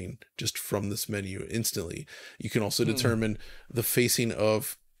snap turning just from this menu instantly. You can also determine the facing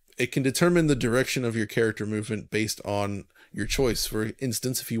of, it can determine the direction of your character movement based on your choice. For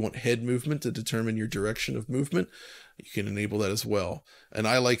instance, if you want head movement to determine your direction of movement, you can enable that as well. And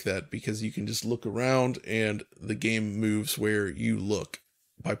I like that because you can just look around and the game moves where you look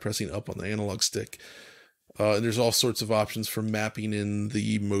by pressing up on the analog stick. And there's all sorts of options for mapping in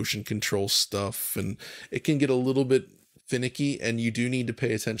the motion control stuff, and it can get a little bit finicky, and you do need to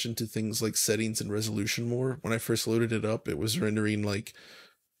pay attention to things like settings and resolution more. When I first loaded it up, it was rendering like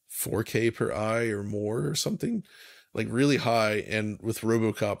 4K per eye or more or something, like really high. And with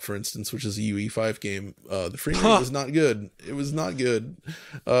RoboCop, for instance, which is a UE5 game, the frame rate was not good. It was not good.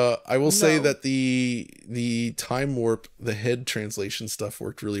 I will say that the time warp, the head translation stuff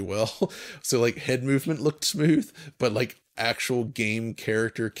worked really well. So like head movement looked smooth, but like actual game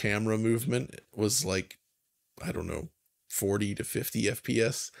character camera movement was like, I don't know, 40 to 50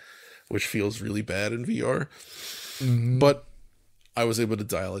 FPS, which feels really bad in VR. But I was able to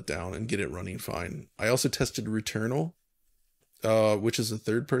dial it down and get it running fine. I also tested Returnal, which is a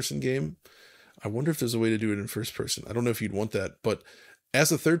third-person game. I wonder if there's a way to do it in first person. I don't know if you'd want that, but as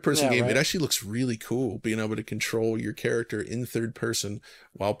a third-person game, it actually looks really cool, being able to control your character in third person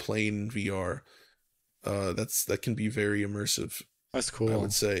while playing in VR. That can be very immersive. That's cool, I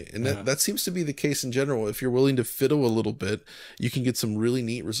would say. And that seems to be the case in general. If you're willing to fiddle a little bit, you can get some really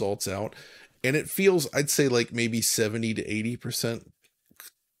neat results out. And it feels, I'd say, like maybe 70 to 80%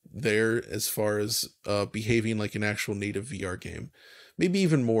 there as far as behaving like an actual native VR game. Maybe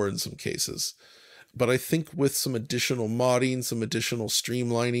even more in some cases. But I think with some additional modding, some additional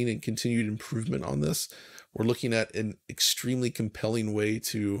streamlining and continued improvement on this, we're looking at an extremely compelling way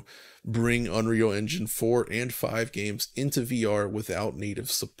to bring Unreal Engine 4 and 5 games into VR without native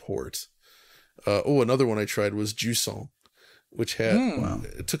support. Another one I tried was Jusant, which had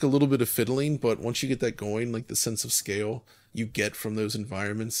it took a little bit of fiddling, but once you get that going, like the sense of scale you get from those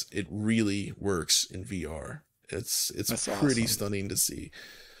environments, it really works in VR. It's pretty stunning to see.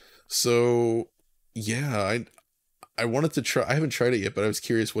 So yeah, I wanted to try. I haven't tried it yet, but I was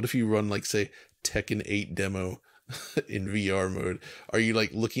curious. What if you run like say Tekken 8 demo in VR mode? Are you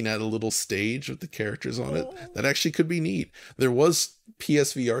like looking at a little stage with the characters on it? That actually could be neat. There was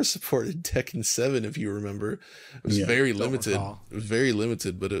PSVR support in Tekken 7, if you remember. It was very limited. It was very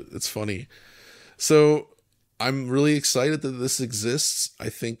limited, but it's funny. So I'm really excited that this exists. I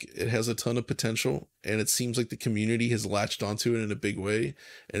think it has a ton of potential, and it seems like the community has latched onto it in a big way.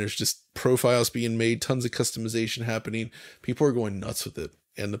 And there's just profiles being made, tons of customization happening. People are going nuts with it,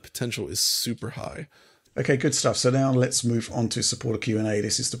 and the potential is super high. Okay, good stuff. So now let's move on to supporter Q&A.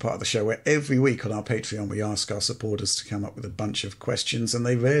 This is the part of the show where every week on our Patreon we ask our supporters to come up with a bunch of questions, and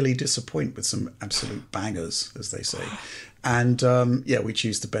they rarely disappoint with some absolute bangers, as they say. And we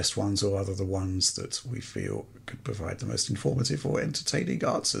choose the best ones, or rather the ones that we feel could provide the most informative or entertaining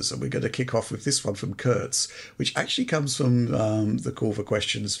answers. And we're going to kick off with this one from Kurtz, which actually comes from the call for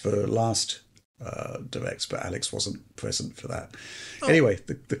questions for last Direct, but Alex wasn't present for that. Anyway,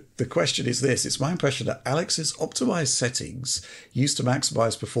 the question is this. It's my impression that Alex's optimized settings used to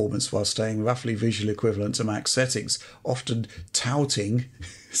maximize performance while staying roughly visually equivalent to max settings, often touting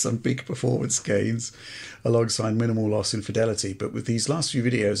some big performance gains alongside minimal loss in fidelity. But with these last few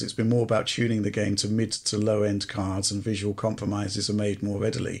videos, it's been more about tuning the game to mid to low end cards, and visual compromises are made more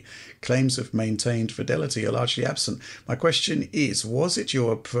readily. Claims of maintained fidelity are largely absent. My question is, was it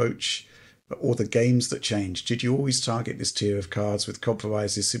your approach or the games that changed? Did you always target this tier of cards, with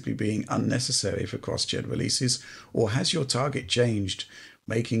compromises simply being unnecessary for cross-gen releases? Or has your target changed,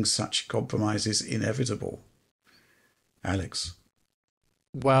 making such compromises inevitable? Alex?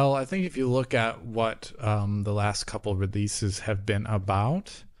 Well, I think if you look at what the last couple releases have been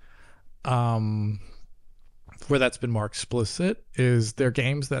about, where that's been more explicit, is they're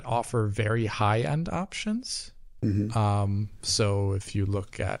games that offer very high-end options. So if you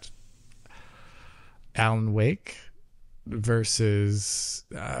look at Alan Wake versus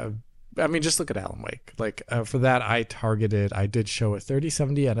I mean, just look at Alan Wake. Like for that, I did show a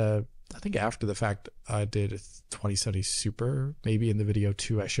 3070 and I think after the fact, I did a 2070 Super. Maybe in the video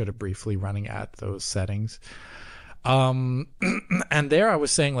too, I showed it briefly running at those settings. And there I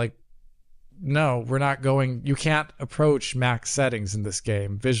was saying like, no, you can't approach max settings in this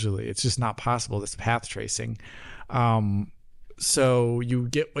game visually. It's just not possible. This path tracing. So you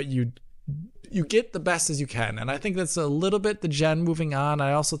get you get the best as you can. And I think that's a little bit the gen moving on.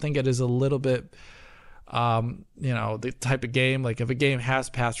 I also think it is a little bit, the type of game, like if a game has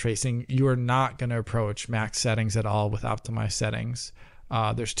path tracing, you are not going to approach max settings at all with optimized settings.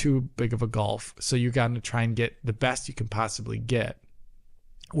 There's too big of a gulf. So you got to try and get the best you can possibly get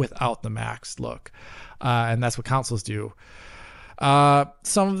without the max look. And that's what consoles do.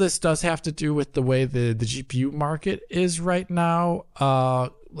 Some of this does have to do with the way the GPU market is right now.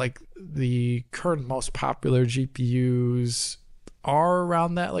 Like the current most popular GPUs are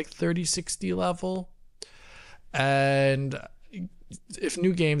around that like 3060 level. And if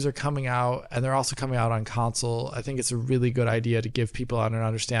new games are coming out and they're also coming out on console, I think it's a really good idea to give people an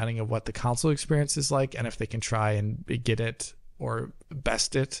understanding of what the console experience is like and if they can try and get it or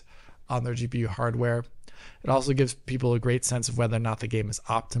best it on their GPU hardware. It also gives people a great sense of whether or not the game is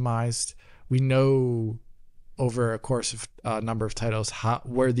optimized. We know over a course of a number of titles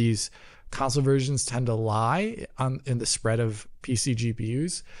where these console versions tend to lie in the spread of PC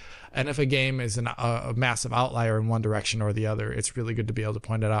GPUs. And if a game is a massive outlier in one direction or the other, it's really good to be able to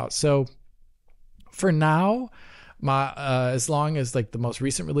point it out. So for now, as long as like the most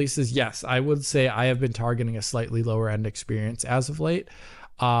recent releases, yes, I would say I have been targeting a slightly lower end experience as of late.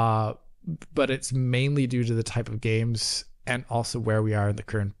 But it's mainly due to the type of games and also where we are in the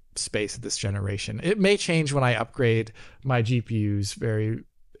current space of this generation. It may change when I upgrade my GPUs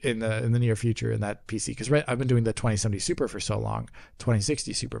in the near future in that PC, because I've been doing the 2070 Super for so long,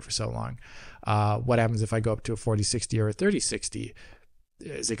 2060 Super for so long. What happens if I go up to a 4060 or a 3060?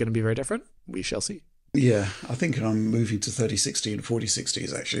 Is it going to be very different? We shall see. Yeah, I think moving to 3060 and 4060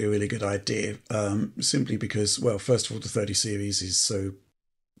 is actually a really good idea, simply because, well, first of all, the 30 series is so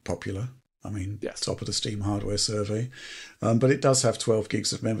popular. I mean, yes. Top of the Steam hardware survey. But it does have 12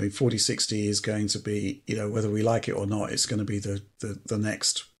 gigs of memory. 4060 is going to be, whether we like it or not, it's going to be the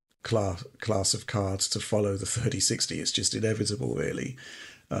next class of cards to follow the 3060. It's just inevitable, really,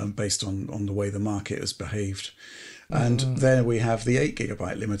 based on the way the market has behaved. And then we have the 8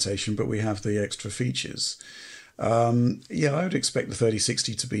 gigabyte limitation, but we have the extra features. I would expect the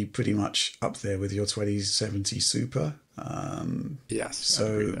 3060 to be pretty much up there with your 2070 Super. Yes.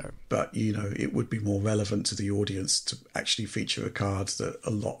 So, but it would be more relevant to the audience to actually feature a card that a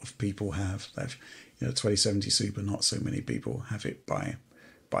lot of people have. 2070 Super, not so many people have it by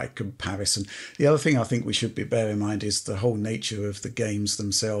comparison. The other thing I think we should bear in mind is the whole nature of the games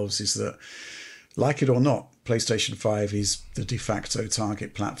themselves is that, like it or not, PlayStation 5 is the de facto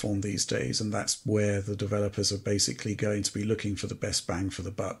target platform these days, and that's where the developers are basically going to be looking for the best bang for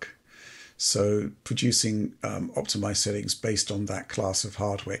the buck. So producing optimized settings based on that class of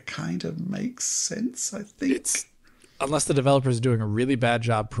hardware kind of makes sense, I think. Unless the developer is doing a really bad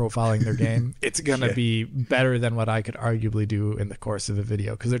job profiling their game, it's going to be better than what I could arguably do in the course of a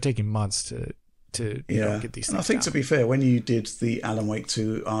video, because they're taking months to get these things. And I think, to be fair, when you did the Alan Wake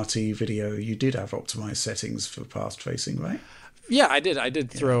 2 RT video, you did have optimized settings for path tracing, right? Yeah, I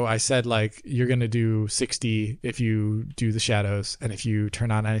did throw, I said, like, you're going to do 60 if you do the shadows, and if you turn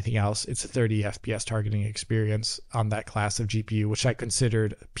on anything else, it's a 30 FPS targeting experience on that class of GPU, which I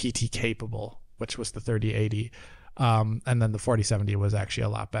considered PT capable, which was the 3080. And then the 4070 was actually a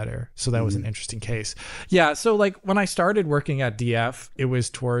lot better. So that was an interesting case. Yeah, so like when I started working at DF, it was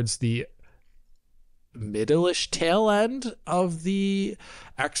towards the middle-ish tail end of the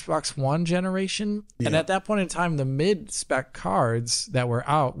Xbox One generation. Yeah. And at that point in time, the mid-spec cards that were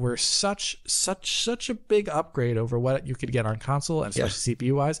out were such a big upgrade over what you could get on console, and especially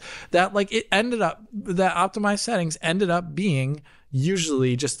CPU-wise, that like it ended up, that optimized settings ended up being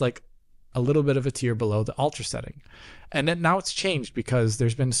usually just like a little bit of a tier below the ultra setting. And then now it's changed because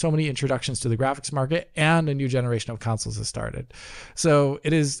there's been so many introductions to the graphics market and a new generation of consoles has started. So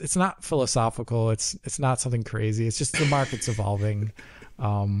it's not philosophical. It's not something crazy. It's just the market's evolving.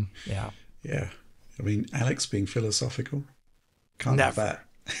 Yeah. I mean, Alex being philosophical. Can't have that.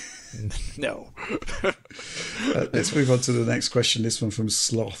 No. Let's move on to the next question. This one from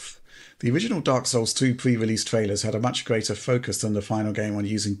Sloth. The original Dark Souls 2 pre-release trailers had a much greater focus than the final game on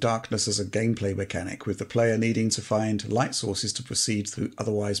using darkness as a gameplay mechanic, with the player needing to find light sources to proceed through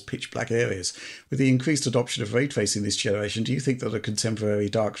otherwise pitch-black areas. With the increased adoption of ray tracing this generation, do you think that a contemporary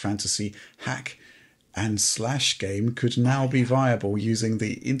dark fantasy hack and slash game could now be viable using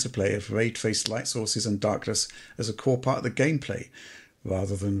the interplay of ray-traced light sources and darkness as a core part of the gameplay,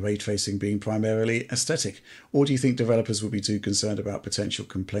 rather than ray tracing being primarily aesthetic? Or do you think developers will be too concerned about potential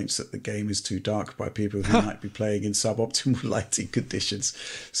complaints that the game is too dark by people who might be playing in suboptimal lighting conditions,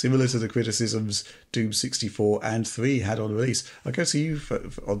 similar to the criticisms Doom 64 and 3 had on release? I'll go to you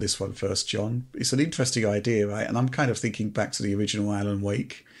on this one first, John. It's an interesting idea, right? And I'm kind of thinking back to the original Alan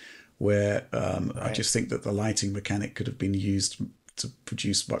Wake, where I just think that the lighting mechanic could have been used to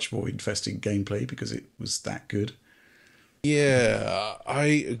produce much more interesting gameplay because it was that good. Yeah, I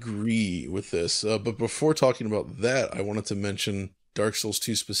agree with this. But before talking about that, I wanted to mention Dark Souls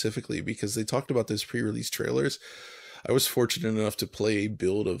 2 specifically because they talked about those pre-release trailers. I was fortunate enough to play a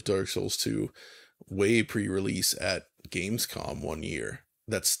build of Dark Souls 2 way pre-release at Gamescom one year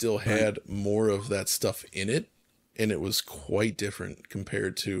that still had more of that stuff in it, and it was quite different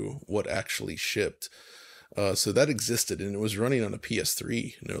compared to what actually shipped. So that existed, and it was running on a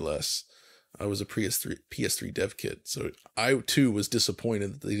PS3, no less. I was a PS3 dev kit, so I too was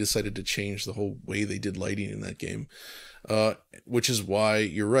disappointed that they decided to change the whole way they did lighting in that game, which is why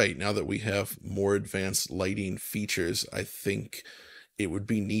you're right. Now that we have more advanced lighting features, I think it would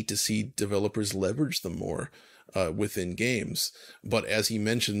be neat to see developers leverage them more within games. But as he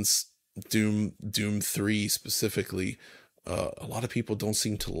mentions, Doom 3 specifically, a lot of people don't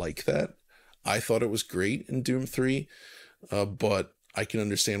seem to like that. I thought it was great in Doom 3, but I can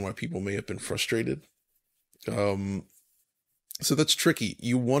understand why people may have been frustrated. So that's tricky.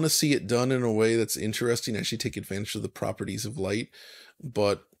 You want to see it done in a way that's interesting, actually take advantage of the properties of light,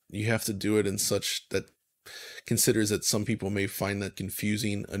 but you have to do it in such that considers that some people may find that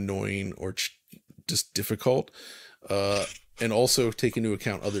confusing, annoying, or just difficult. And also take into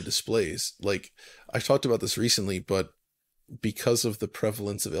account other displays. Like, I've talked about this recently, but because of the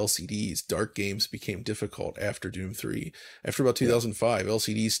prevalence of LCDs, dark games became difficult after Doom 3. After about 2005,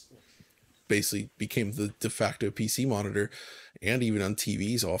 LCDs basically became the de facto PC monitor, and even on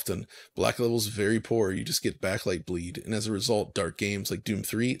TVs often. Black level's very poor, you just get backlight bleed, and as a result, dark games like Doom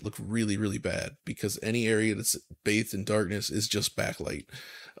 3 look really, really bad, because any area that's bathed in darkness is just backlight.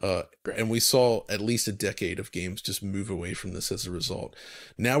 And we saw at least a decade of games just move away from this as a result.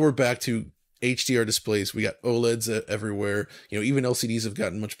 Now we're back to HDR displays. We got OLEDs everywhere. Even LCDs have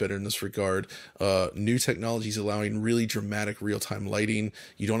gotten much better in this regard. New technologies allowing really dramatic real-time lighting.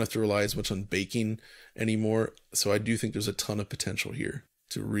 You don't have to rely as much on baking anymore. So I do think there's a ton of potential here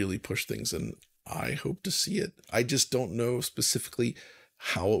to really push things, and I hope to see it. I just don't know specifically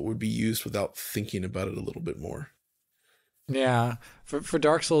how it would be used without thinking about it a little bit more. Yeah, for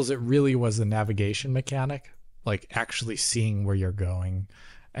Dark Souls, it really was the navigation mechanic, like actually seeing where you're going.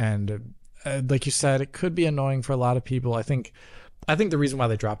 And like you said, it could be annoying for a lot of people. I think the reason why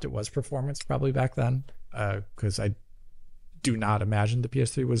they dropped it was performance, probably back then, because I do not imagine the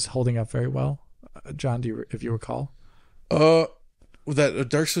PS3 was holding up very well. John, if you recall? That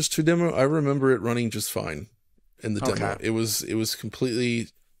Dark Souls 2 demo, I remember it running just fine in the demo. It was completely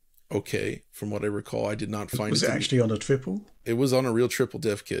okay from what I recall. I did not find was it actually on a triple? It was on a real triple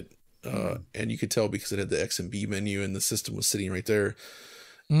dev kit, and you could tell because it had the X and B menu and the system was sitting right there.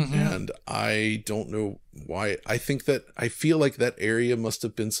 And I don't know why. I feel like that area must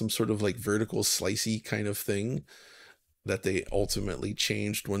have been some sort of like vertical slicey kind of thing that they ultimately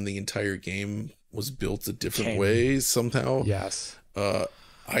changed when the entire game was built a different way somehow. Yes.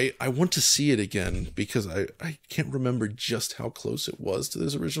 I want to see it again because I can't remember just how close it was to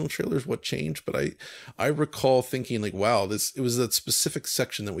those original trailers, what changed, but I recall thinking like, wow, it was that specific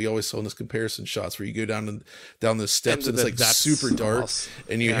section that we always saw in those comparison shots where you go down the steps and it's like super dark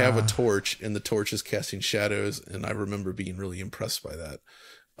and you have a torch and the torch is casting shadows, and I remember being really impressed by that.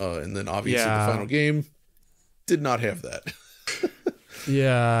 And then obviously the final game did not have that.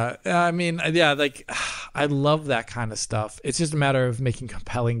 Yeah, I mean, like I love that kind of stuff. It's just a matter of making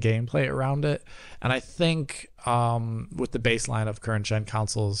compelling gameplay around it. And I think with the baseline of current gen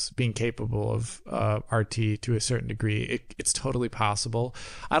consoles being capable of RT to a certain degree, it's totally possible.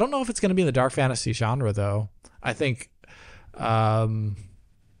 I don't know if it's going to be in the dark fantasy genre, though. I think I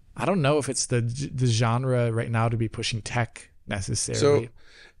don't know if it's the genre right now to be pushing tech necessarily. So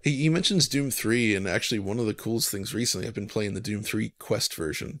he mentions Doom 3, and actually one of the coolest things recently, I've been playing the Doom 3 Quest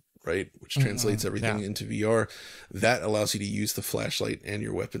version, right, which translates everything into VR. That allows you to use the flashlight and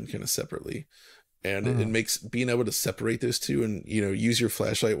your weapon kind of separately. And it makes being able to separate those two and, use your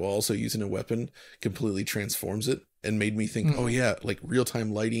flashlight while also using a weapon completely transforms it, and made me think, oh yeah, like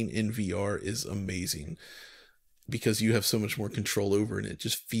real-time lighting in VR is amazing because you have so much more control over it. And it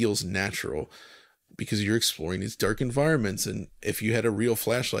just feels natural. because you're exploring these dark environments, and if you had a real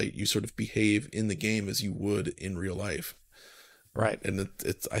flashlight, you sort of behave in the game as you would in real life. Right. And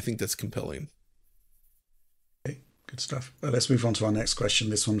I think that's compelling. Okay, good stuff. Let's move on to our next question.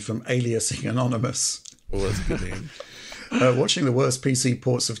 This one from Aliasing Anonymous. Oh, that's a good name. Watching the worst PC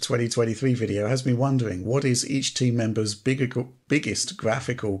ports of 2023 video has me wondering, what is each team member's biggest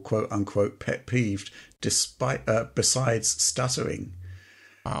graphical quote-unquote pet peeve besides stuttering?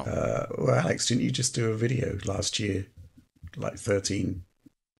 Wow. Well, Alex, didn't you just do a video last year, like 13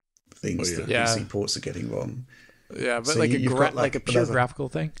 things that PC ports are getting wrong? Yeah, but So like you've a pure graphical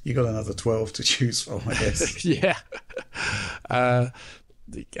thing. You got another 12 to choose from, I guess. Yeah. I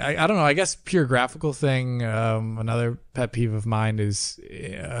don't know. I guess pure graphical thing. Another pet peeve of mine is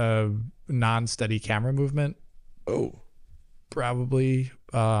non-steady camera movement. Oh, probably.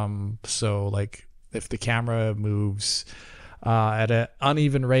 So like if the camera moves at an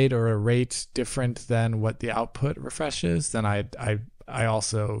uneven rate or a rate different than what the output refresh is, then I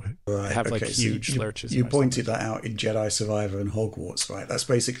also have like huge lurches. You pointed that out in Jedi Survivor and Hogwarts, right? That's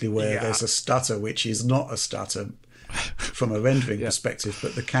basically where there's a stutter, which is not a stutter from a rendering perspective,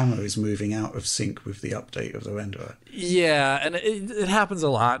 but the camera is moving out of sync with the update of the renderer. Yeah, and it happens a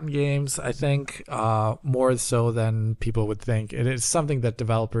lot in games, I think, more so than people would think. It is something that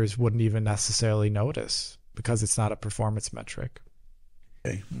developers wouldn't even necessarily notice because it's not a performance metric.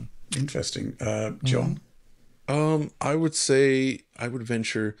 Okay, interesting. John? I would say I would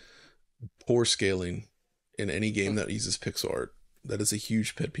venture poor scaling in any game that uses pixel art. That is a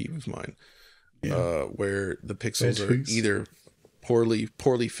huge pet peeve of mine. Yeah. Where the pixels are either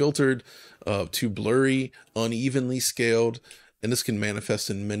poorly filtered, too blurry, unevenly scaled, and this can manifest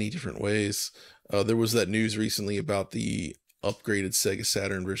in many different ways. There was that news recently about the upgraded Sega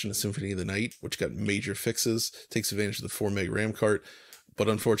Saturn version of Symphony of the Night, which got major fixes, takes advantage of the 4 meg RAM card, but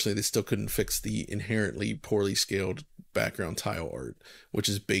unfortunately they still couldn't fix the inherently poorly scaled background tile art, which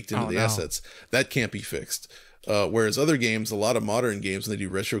is baked into the assets. That can't be fixed. Whereas other games, a lot of modern games, when they do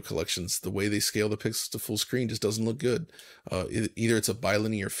retro collections, the way they scale the pixels to full screen just doesn't look good. Either it's a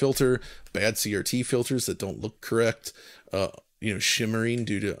bilinear filter, bad CRT filters that don't look correct, shimmering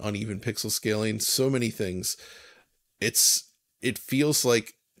due to uneven pixel scaling, so many things. It feels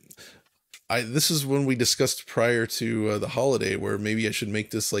like this is when we discussed prior to the holiday where maybe I should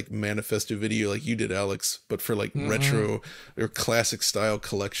make this like manifesto video like you did, Alex, but for like retro or classic style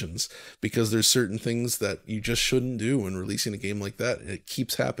collections, because there's certain things that you just shouldn't do when releasing a game like that. And it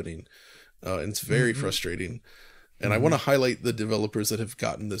keeps happening. And it's very frustrating. And I want to highlight the developers that have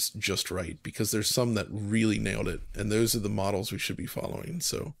gotten this just right, because there's some that really nailed it. And those are the models we should be following.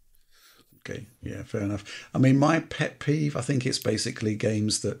 So. Okay, yeah, fair enough. I mean, my pet peeve, I think it's basically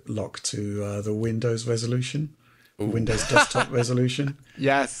games that lock to the Windows resolution, Windows desktop resolution.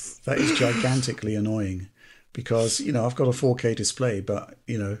 Yes. That is gigantically annoying because, I've got a 4K display, but,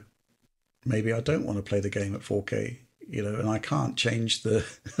 maybe I don't want to play the game at 4K, and I can't change the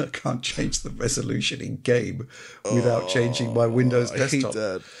resolution in game without changing my Windows desktop. I hate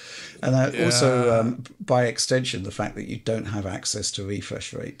that. And also, by extension, the fact that you don't have access to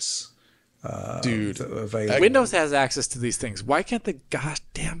refresh rates. Dude, Windows has access to these things. Why can't the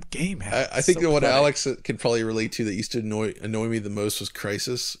goddamn game have it? I think what Alex can probably relate to that used to annoy me the most was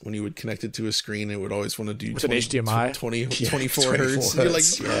Crysis. When you would connect it to a screen, it would always want to do with an HDMI 24 hertz. You're like,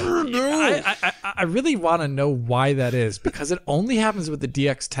 no. I really want to know why that is, because it only happens with the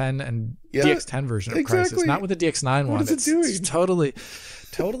DX10 and DX10 version of Crysis, not with the DX9 one. What is it doing? It's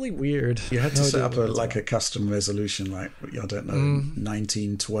totally weird. You had to set up a custom resolution, like, I don't know,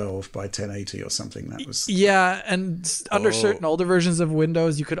 1912 by 1080 or something. That was and under certain older versions of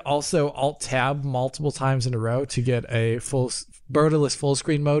Windows, you could also Alt-Tab multiple times in a row to get a borderless full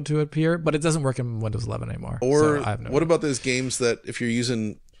screen mode to appear, but it doesn't work in Windows 11 anymore. Or what about those games that if you're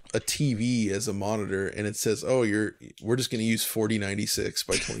using a TV as a monitor and it says, we're just going to use 4096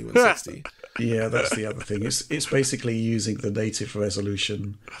 by 2160. Yeah, that's the other thing. It's basically using the native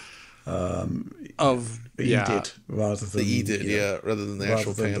resolution of EDID rather than the EDID, rather than the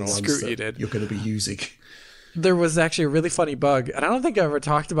actual panel. Screw EDID. You're going to be using. There was actually a really funny bug, and I don't think I ever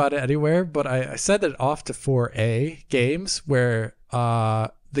talked about it anywhere, but I set it off to 4A games where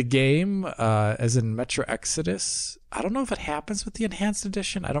the game, as in Metro Exodus, I don't know if it happens with the enhanced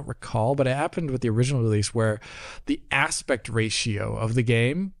edition. I don't recall, but it happened with the original release where the aspect ratio of the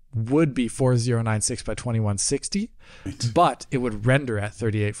game would be 4096 by 2160, but it would render at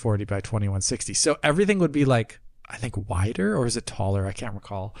 3840 by 2160. So everything would be like, I think wider, or is it taller? I can't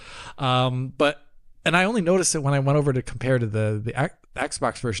recall. And I only noticed it when I went over to compare to the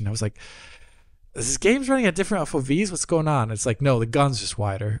Xbox version. I was like, this game's running at different FOVs. What's going on? It's like, no, the gun's just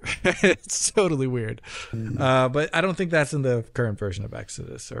wider. It's totally weird. But I don't think that's in the current version of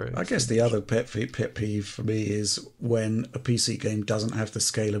Exodus. Or I guess the other pet peeve for me is when a PC game doesn't have the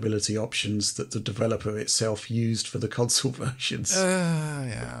scalability options that the developer itself used for the console versions.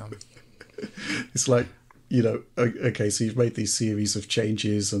 Yeah. It's like, okay, so you've made these series of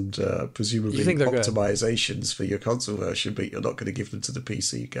changes and presumably optimizations for your console version, but you're not going to give them to the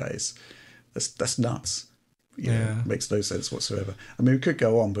PC guys. That's nuts. Makes no sense whatsoever. I mean, we could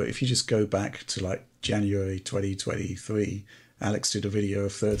go on, but if you just go back to like January 2023, Alex did a video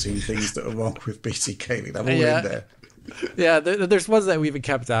of 13 things that are wrong with PC gaming. They're all in there. Yeah, there's ones that we even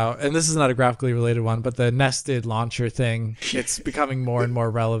kept out, and this is not a graphically related one, but the nested launcher thing, it's becoming more and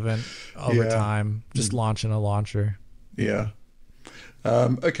more relevant over time. Just launching a launcher. Yeah.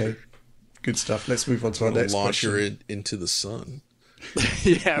 Okay. Good stuff. Let's move on to our next launcher question. into the sun.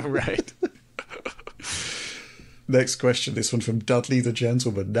 Yeah, right. Next question, this one from Dudley the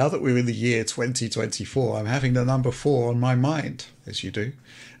Gentleman. Now that we're in the year 2024, I'm having the number 4 on my mind, as you do.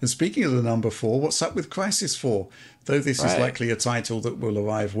 And speaking of the number 4, what's up with Crysis 4? Though this is likely a title that will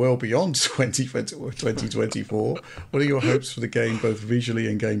arrive well beyond 2024, what are your hopes for the game, both visually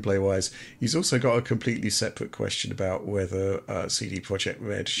and gameplay-wise? He's also got a completely separate question about whether CD Projekt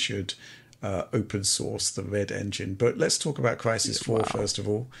Red should open source the Red engine. But let's talk about Crysis 4 first of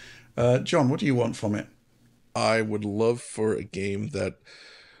all. John, what do you want from it? I would love for a game that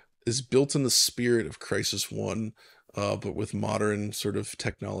is built in the spirit of Crysis 1, but with modern sort of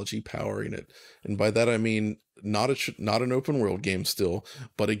technology powering it. And by that I mean not an open world game still,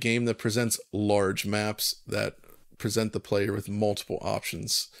 but a game that presents large maps that present the player with multiple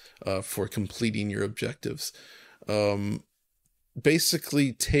options for completing your objectives.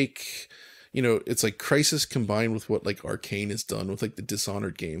 Basically take... it's like Crysis combined with what like Arcane has done with like the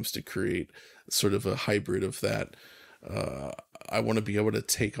Dishonored games to create sort of a hybrid of that. I want to be able to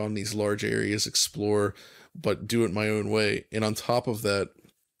take on these large areas, explore, but do it my own way. And on top of that,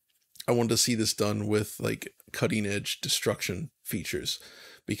 I want to see this done with like cutting edge destruction features,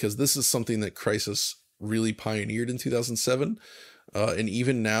 because this is something that Crysis really pioneered in 2007. And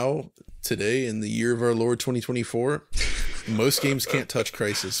even now, today, in the year of our Lord 2024, most games can't touch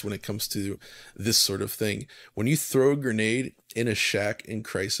Crysis when it comes to this sort of thing. When you throw a grenade in a shack in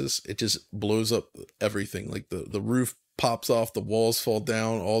Crysis, it just blows up everything. Like the roof pops off, the walls fall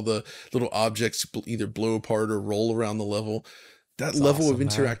down, all the little objects either blow apart or roll around the level. That's level awesome, of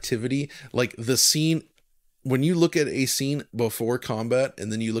interactivity, like the scene... When you look at a scene before combat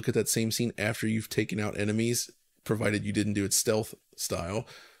and then you look at that same scene after you've taken out enemies, provided you didn't do it stealth style,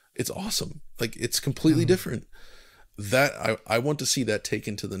 it's awesome. Like, it's completely different. That I want to see that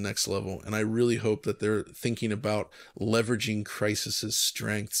taken to the next level, and I really hope that they're thinking about leveraging Crysis's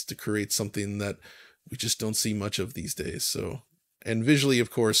strengths to create something that we just don't see much of these days. So, and visually, of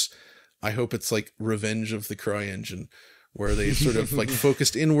course, I hope it's like Revenge of the CryEngine, where they sort of like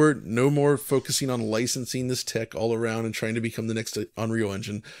focused inward, no more focusing on licensing this tech all around and trying to become the next Unreal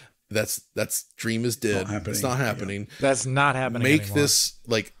Engine. That's dream is dead. It's not happening. Yeah. That's not happening. Make anymore. this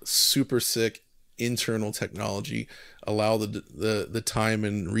like super sick internal technology. Allow the time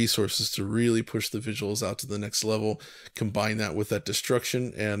and resources to really push the visuals out to the next level. Combine that with that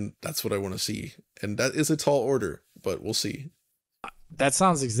destruction, and that's what I want to see. And that is a tall order, but we'll see. That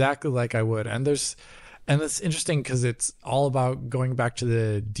sounds exactly like I would. And it's interesting because it's all about going back to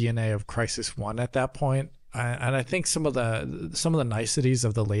the DNA of Crysis 1 at that point. And I think some of the niceties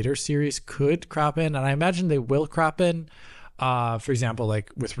of the later series could crop in, and I imagine they will crop in. For example,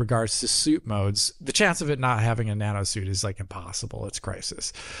 like with regards to suit modes, the chance of it not having a nano suit is like impossible. It's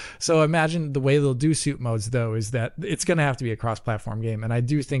Crysis. So imagine the way they'll do suit modes though is that it's going to have to be a cross-platform game, and I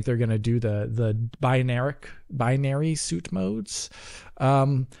do think they're going to do the binary suit modes,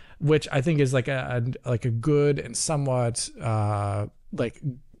 which I think is like a good and somewhat like,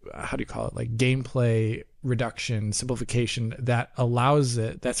 how do you call it, like gameplay reduction, simplification that allows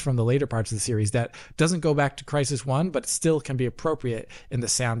it, that's from the later parts of the series, that doesn't go back to Crysis 1 but still can be appropriate in the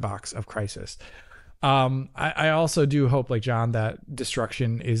sandbox of Crysis. I also do hope, like John, that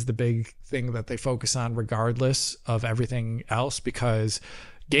destruction is the big thing that they focus on regardless of everything else, because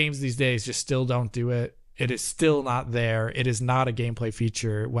games these days just still don't do it. It is still not there. It is not a gameplay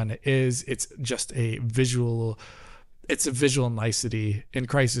feature. When it is, it's just a visual nicety. In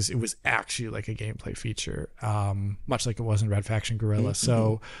Crysis, it was actually like a gameplay feature, much like it was in Red Faction Guerrilla.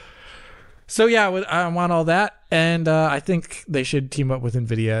 So yeah, I want all that, and I think they should team up with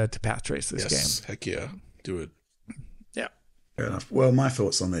NVIDIA to path trace this game. Heck yeah, do it. Yeah. Fair enough. Well, my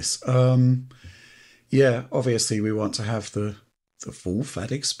thoughts on this. Yeah, obviously we want to have the full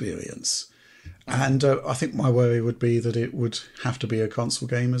fat experience. And I think my worry would be that it would have to be a console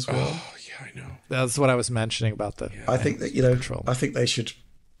game as well. Oh, yeah, I know. That's what I was mentioning about the. I think that, control. I think they should.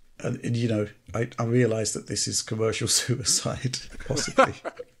 And I realise that this is commercial suicide, possibly.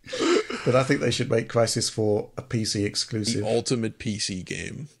 But I think they should make Crysis 4 a PC exclusive. The ultimate PC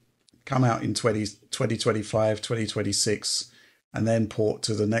game. Come out in 2025, 2026, and then port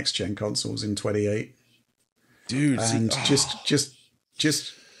to the next gen consoles in 28. Dude, and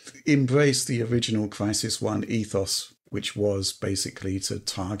just embrace the original Crysis 1 ethos, which was basically to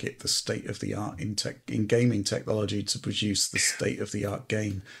target the state of the art in gaming technology to produce the state of the art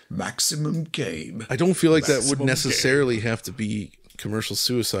game. Maximum game. I don't feel like that would necessarily have to be commercial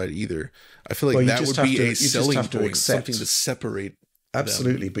suicide either. I feel like that would be a selling point, something to separate.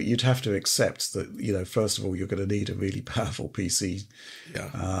 Absolutely, but you'd have to accept that, first of all, you're going to need a really powerful PC. Yeah.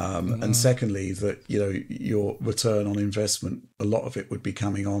 And secondly, that, your return on investment, a lot of it would be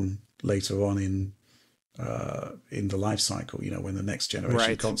coming on later on in the life cycle, when the next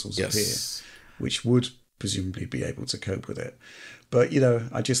generation consoles appear, which would presumably be able to cope with it. But,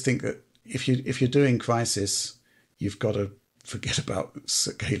 I just think that if you're doing Crysis, you've got to forget about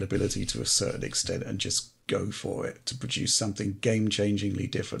scalability to a certain extent and just go for it to produce something game-changingly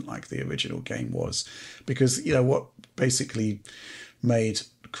different like the original game was. Because, what basically made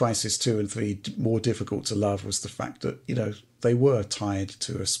Crysis 2 and 3 more difficult to love was the fact that, they were tied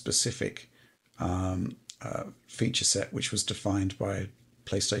to a specific feature set which was defined by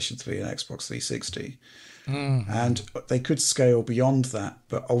PlayStation 3 and Xbox 360. And they could scale beyond that,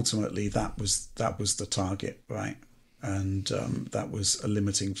 but ultimately that was the target, right? And that was a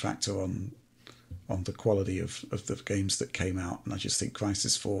limiting factor on the quality of the games that came out. And I just think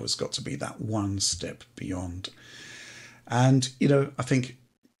Crysis 4 has got to be that one step beyond. And, I think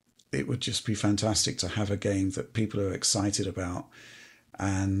it would just be fantastic to have a game that people are excited about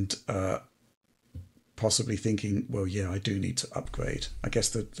and possibly thinking, well, yeah, I do need to upgrade. I guess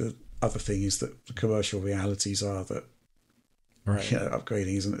the other thing is that the commercial realities are that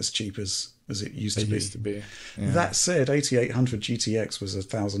upgrading isn't as cheap as it used to be. Yeah. That said, 8800 GTX was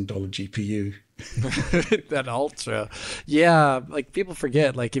 $1,000 GPU. That Ultra. Yeah, like people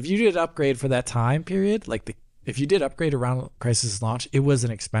forget, like if you did upgrade for that time period, if you did upgrade around Crysis launch, it was an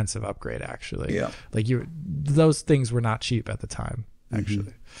expensive upgrade actually. Yeah. Like those things were not cheap at the time,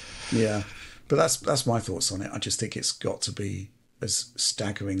 actually. Mm-hmm. Yeah. But that's my thoughts on it. I just think it's got to be as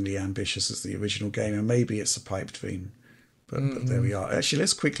staggeringly ambitious as the original game, and maybe it's a pipe dream. But there we are. Actually,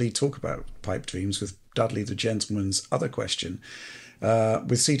 let's quickly talk about pipe dreams with Dudley the Gentleman's other question.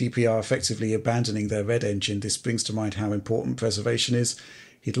 With CDPR effectively abandoning their Red Engine, this brings to mind how important preservation is.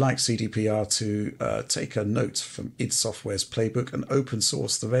 He'd like CDPR to take a note from id Software's playbook and open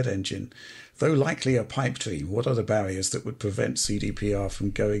source the Red Engine. Though likely a pipe dream, what are the barriers that would prevent CDPR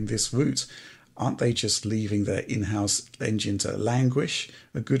from going this route? Aren't they just leaving their in-house engine to languish?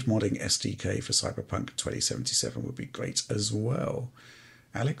 A good modding SDK for Cyberpunk 2077 would be great as well.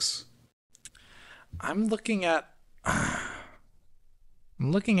 Alex? I'm looking at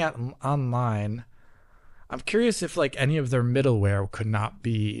online. I'm curious if any of their middleware could not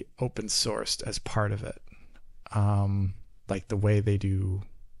be open sourced as part of it. Like the way they do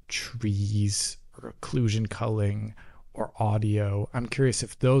trees or occlusion culling or audio. I'm curious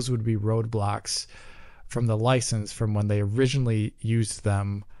if those would be roadblocks from the license from when they originally used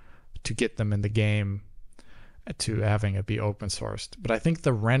them to get them in the game to having it be open sourced. But I think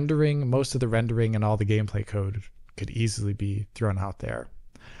the rendering, most of the rendering and all the gameplay code could easily be thrown out there.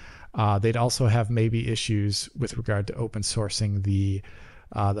 They'd also have maybe issues with regard to open sourcing the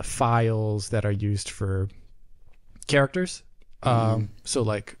files that are used for characters. So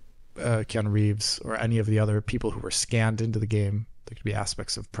like Keanu Reeves or any of the other people who were scanned into the game. There could be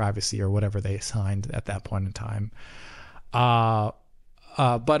aspects of privacy or whatever they assigned at that point in time. But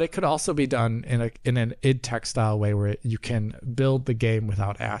it could also be done in an id tech style way where you can build the game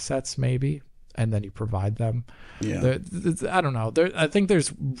without assets maybe, and then you provide them. Yeah. I don't know. I think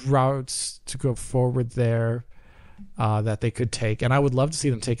there's routes to go forward there that they could take, and I would love to see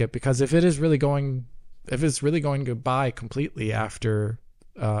them take it, because if it's really going goodbye completely after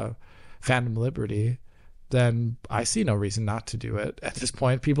Phantom Liberty, then I see no reason not to do it. At this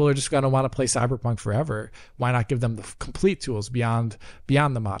point, people are just going to want to play Cyberpunk forever. Why not give them the complete tools beyond the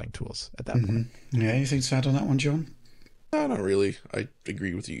modding tools at that point? Yeah, anything to add on that one, John? No, not really. I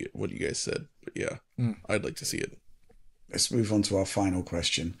agree with what you guys said, but yeah, I'd like to see it. Let's move on to our final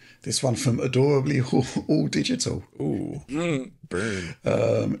question. This one from Adorably All Digital. Ooh, burn.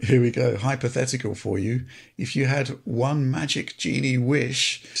 Here we go. Hypothetical for you. If you had one magic genie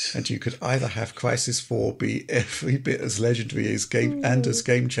wish and you could either have Crysis 4 be every bit as legendary as as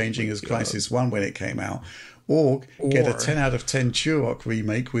game-changing as Crysis 1 when it came out, or get a 10 out of 10 Turok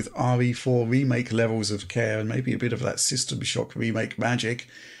remake with RE4 remake levels of care and maybe a bit of that System Shock remake magic,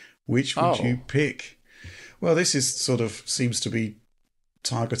 which would you pick? Well, this is sort of seems to be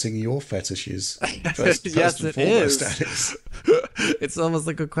targeting your fetishes. Yes, it is. Alex. It's almost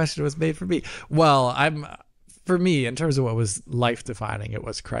like a question was made for me. Well, for me, in terms of what was life defining, it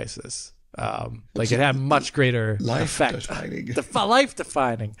was Crysis. Like it had much greater effect. Life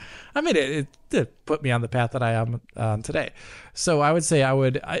defining. I mean, it did put me on the path that I am on today. So I would say I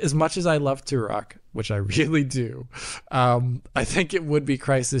would, as much as I love Turok, which I really do, I think it would be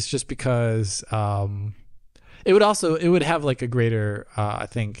Crysis just because it would have like a greater, I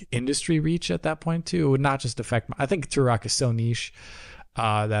think, industry reach at that point too. It would not just affect, I think Turok is so niche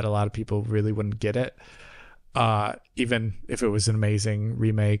that a lot of people really wouldn't get it. Even if it was an amazing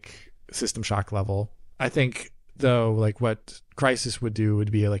remake, System Shock level. I think though, like what Crysis would do would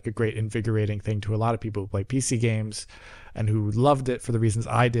be like a great invigorating thing to a lot of people who play PC games and who loved it for the reasons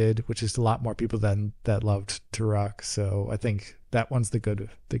I did, which is a lot more people than that loved Turok. So I think that one's the good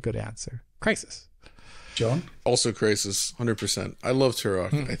answer. Crysis. John? Also Crysis, 100%. I love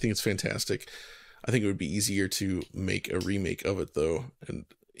Turok. I think it's fantastic. I think it would be easier to make a remake of it though, and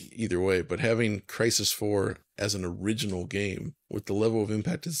either way, but having Crysis 4 as an original game with the level of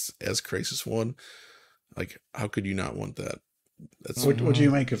impact as Crysis 1, like how could you not want that? What do you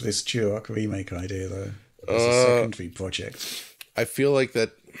make of this Turok remake idea though? As a secondary project. I feel like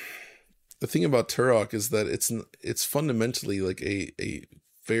that the thing about Turok is that it's fundamentally like a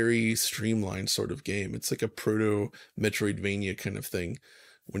very streamlined sort of game. It's like a proto Metroidvania kind of thing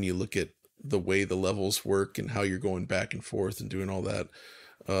when you look at the way the levels work and how you're going back and forth and doing all that.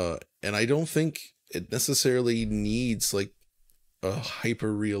 And I don't think it necessarily needs like a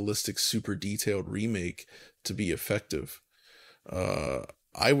hyper realistic, super detailed remake to be effective.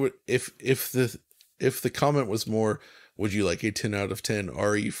 I would, if the comment was more, would you like a 10 out of 10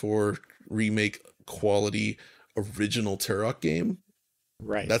 RE4 remake quality original Turok game?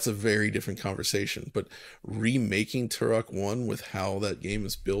 Right. That's a very different conversation. But remaking Turok 1 with how that game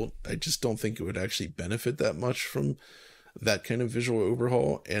is built, I just don't think it would actually benefit that much from that kind of visual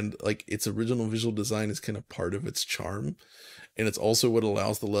overhaul. And like its original visual design is kind of part of its charm. And it's also what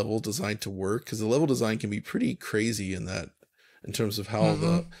allows the level design to work, because the level design can be pretty crazy in terms of how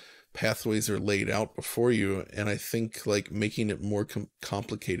the pathways are laid out before you. And I think like making it more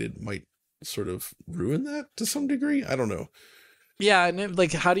complicated might sort of ruin that to some degree. I don't know. Yeah, and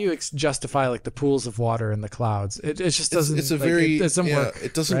like, how do you justify like the pools of water in the clouds? It just doesn't. It's a very. It doesn't work.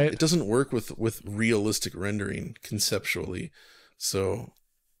 It doesn't. Right? It doesn't work with realistic rendering conceptually. So,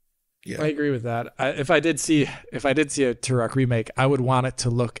 yeah, I agree with that. If I did see a Turok remake, I would want it to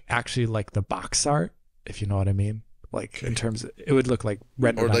look actually like the box art, if you know what I mean. Like in terms of, it would look like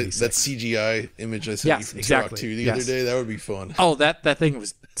rendered or like 96. that CGI image I sent you from Turok 2 the other day. That would be fun. Oh, that thing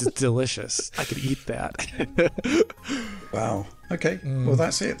was delicious. I could eat that. Wow. Okay. Well,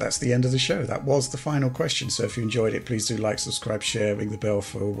 that's it. That's the end of the show. That was the final question. So if you enjoyed it, please do like, subscribe, share, ring the bell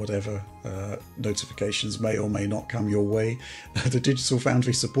for whatever notifications may or may not come your way. The Digital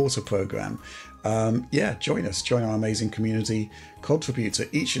Foundry Supporter Program. Join us. Join our amazing community. Contribute to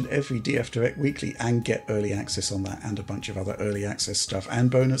each and every DF Direct Weekly and get early access on that and a bunch of other early access stuff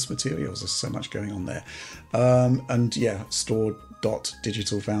and bonus materials. There's so much going on there.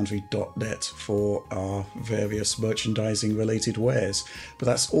 store.digitalfoundry.net for our various merchandising related wares. But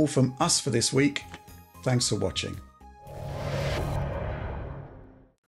that's all from us for this week. Thanks for watching.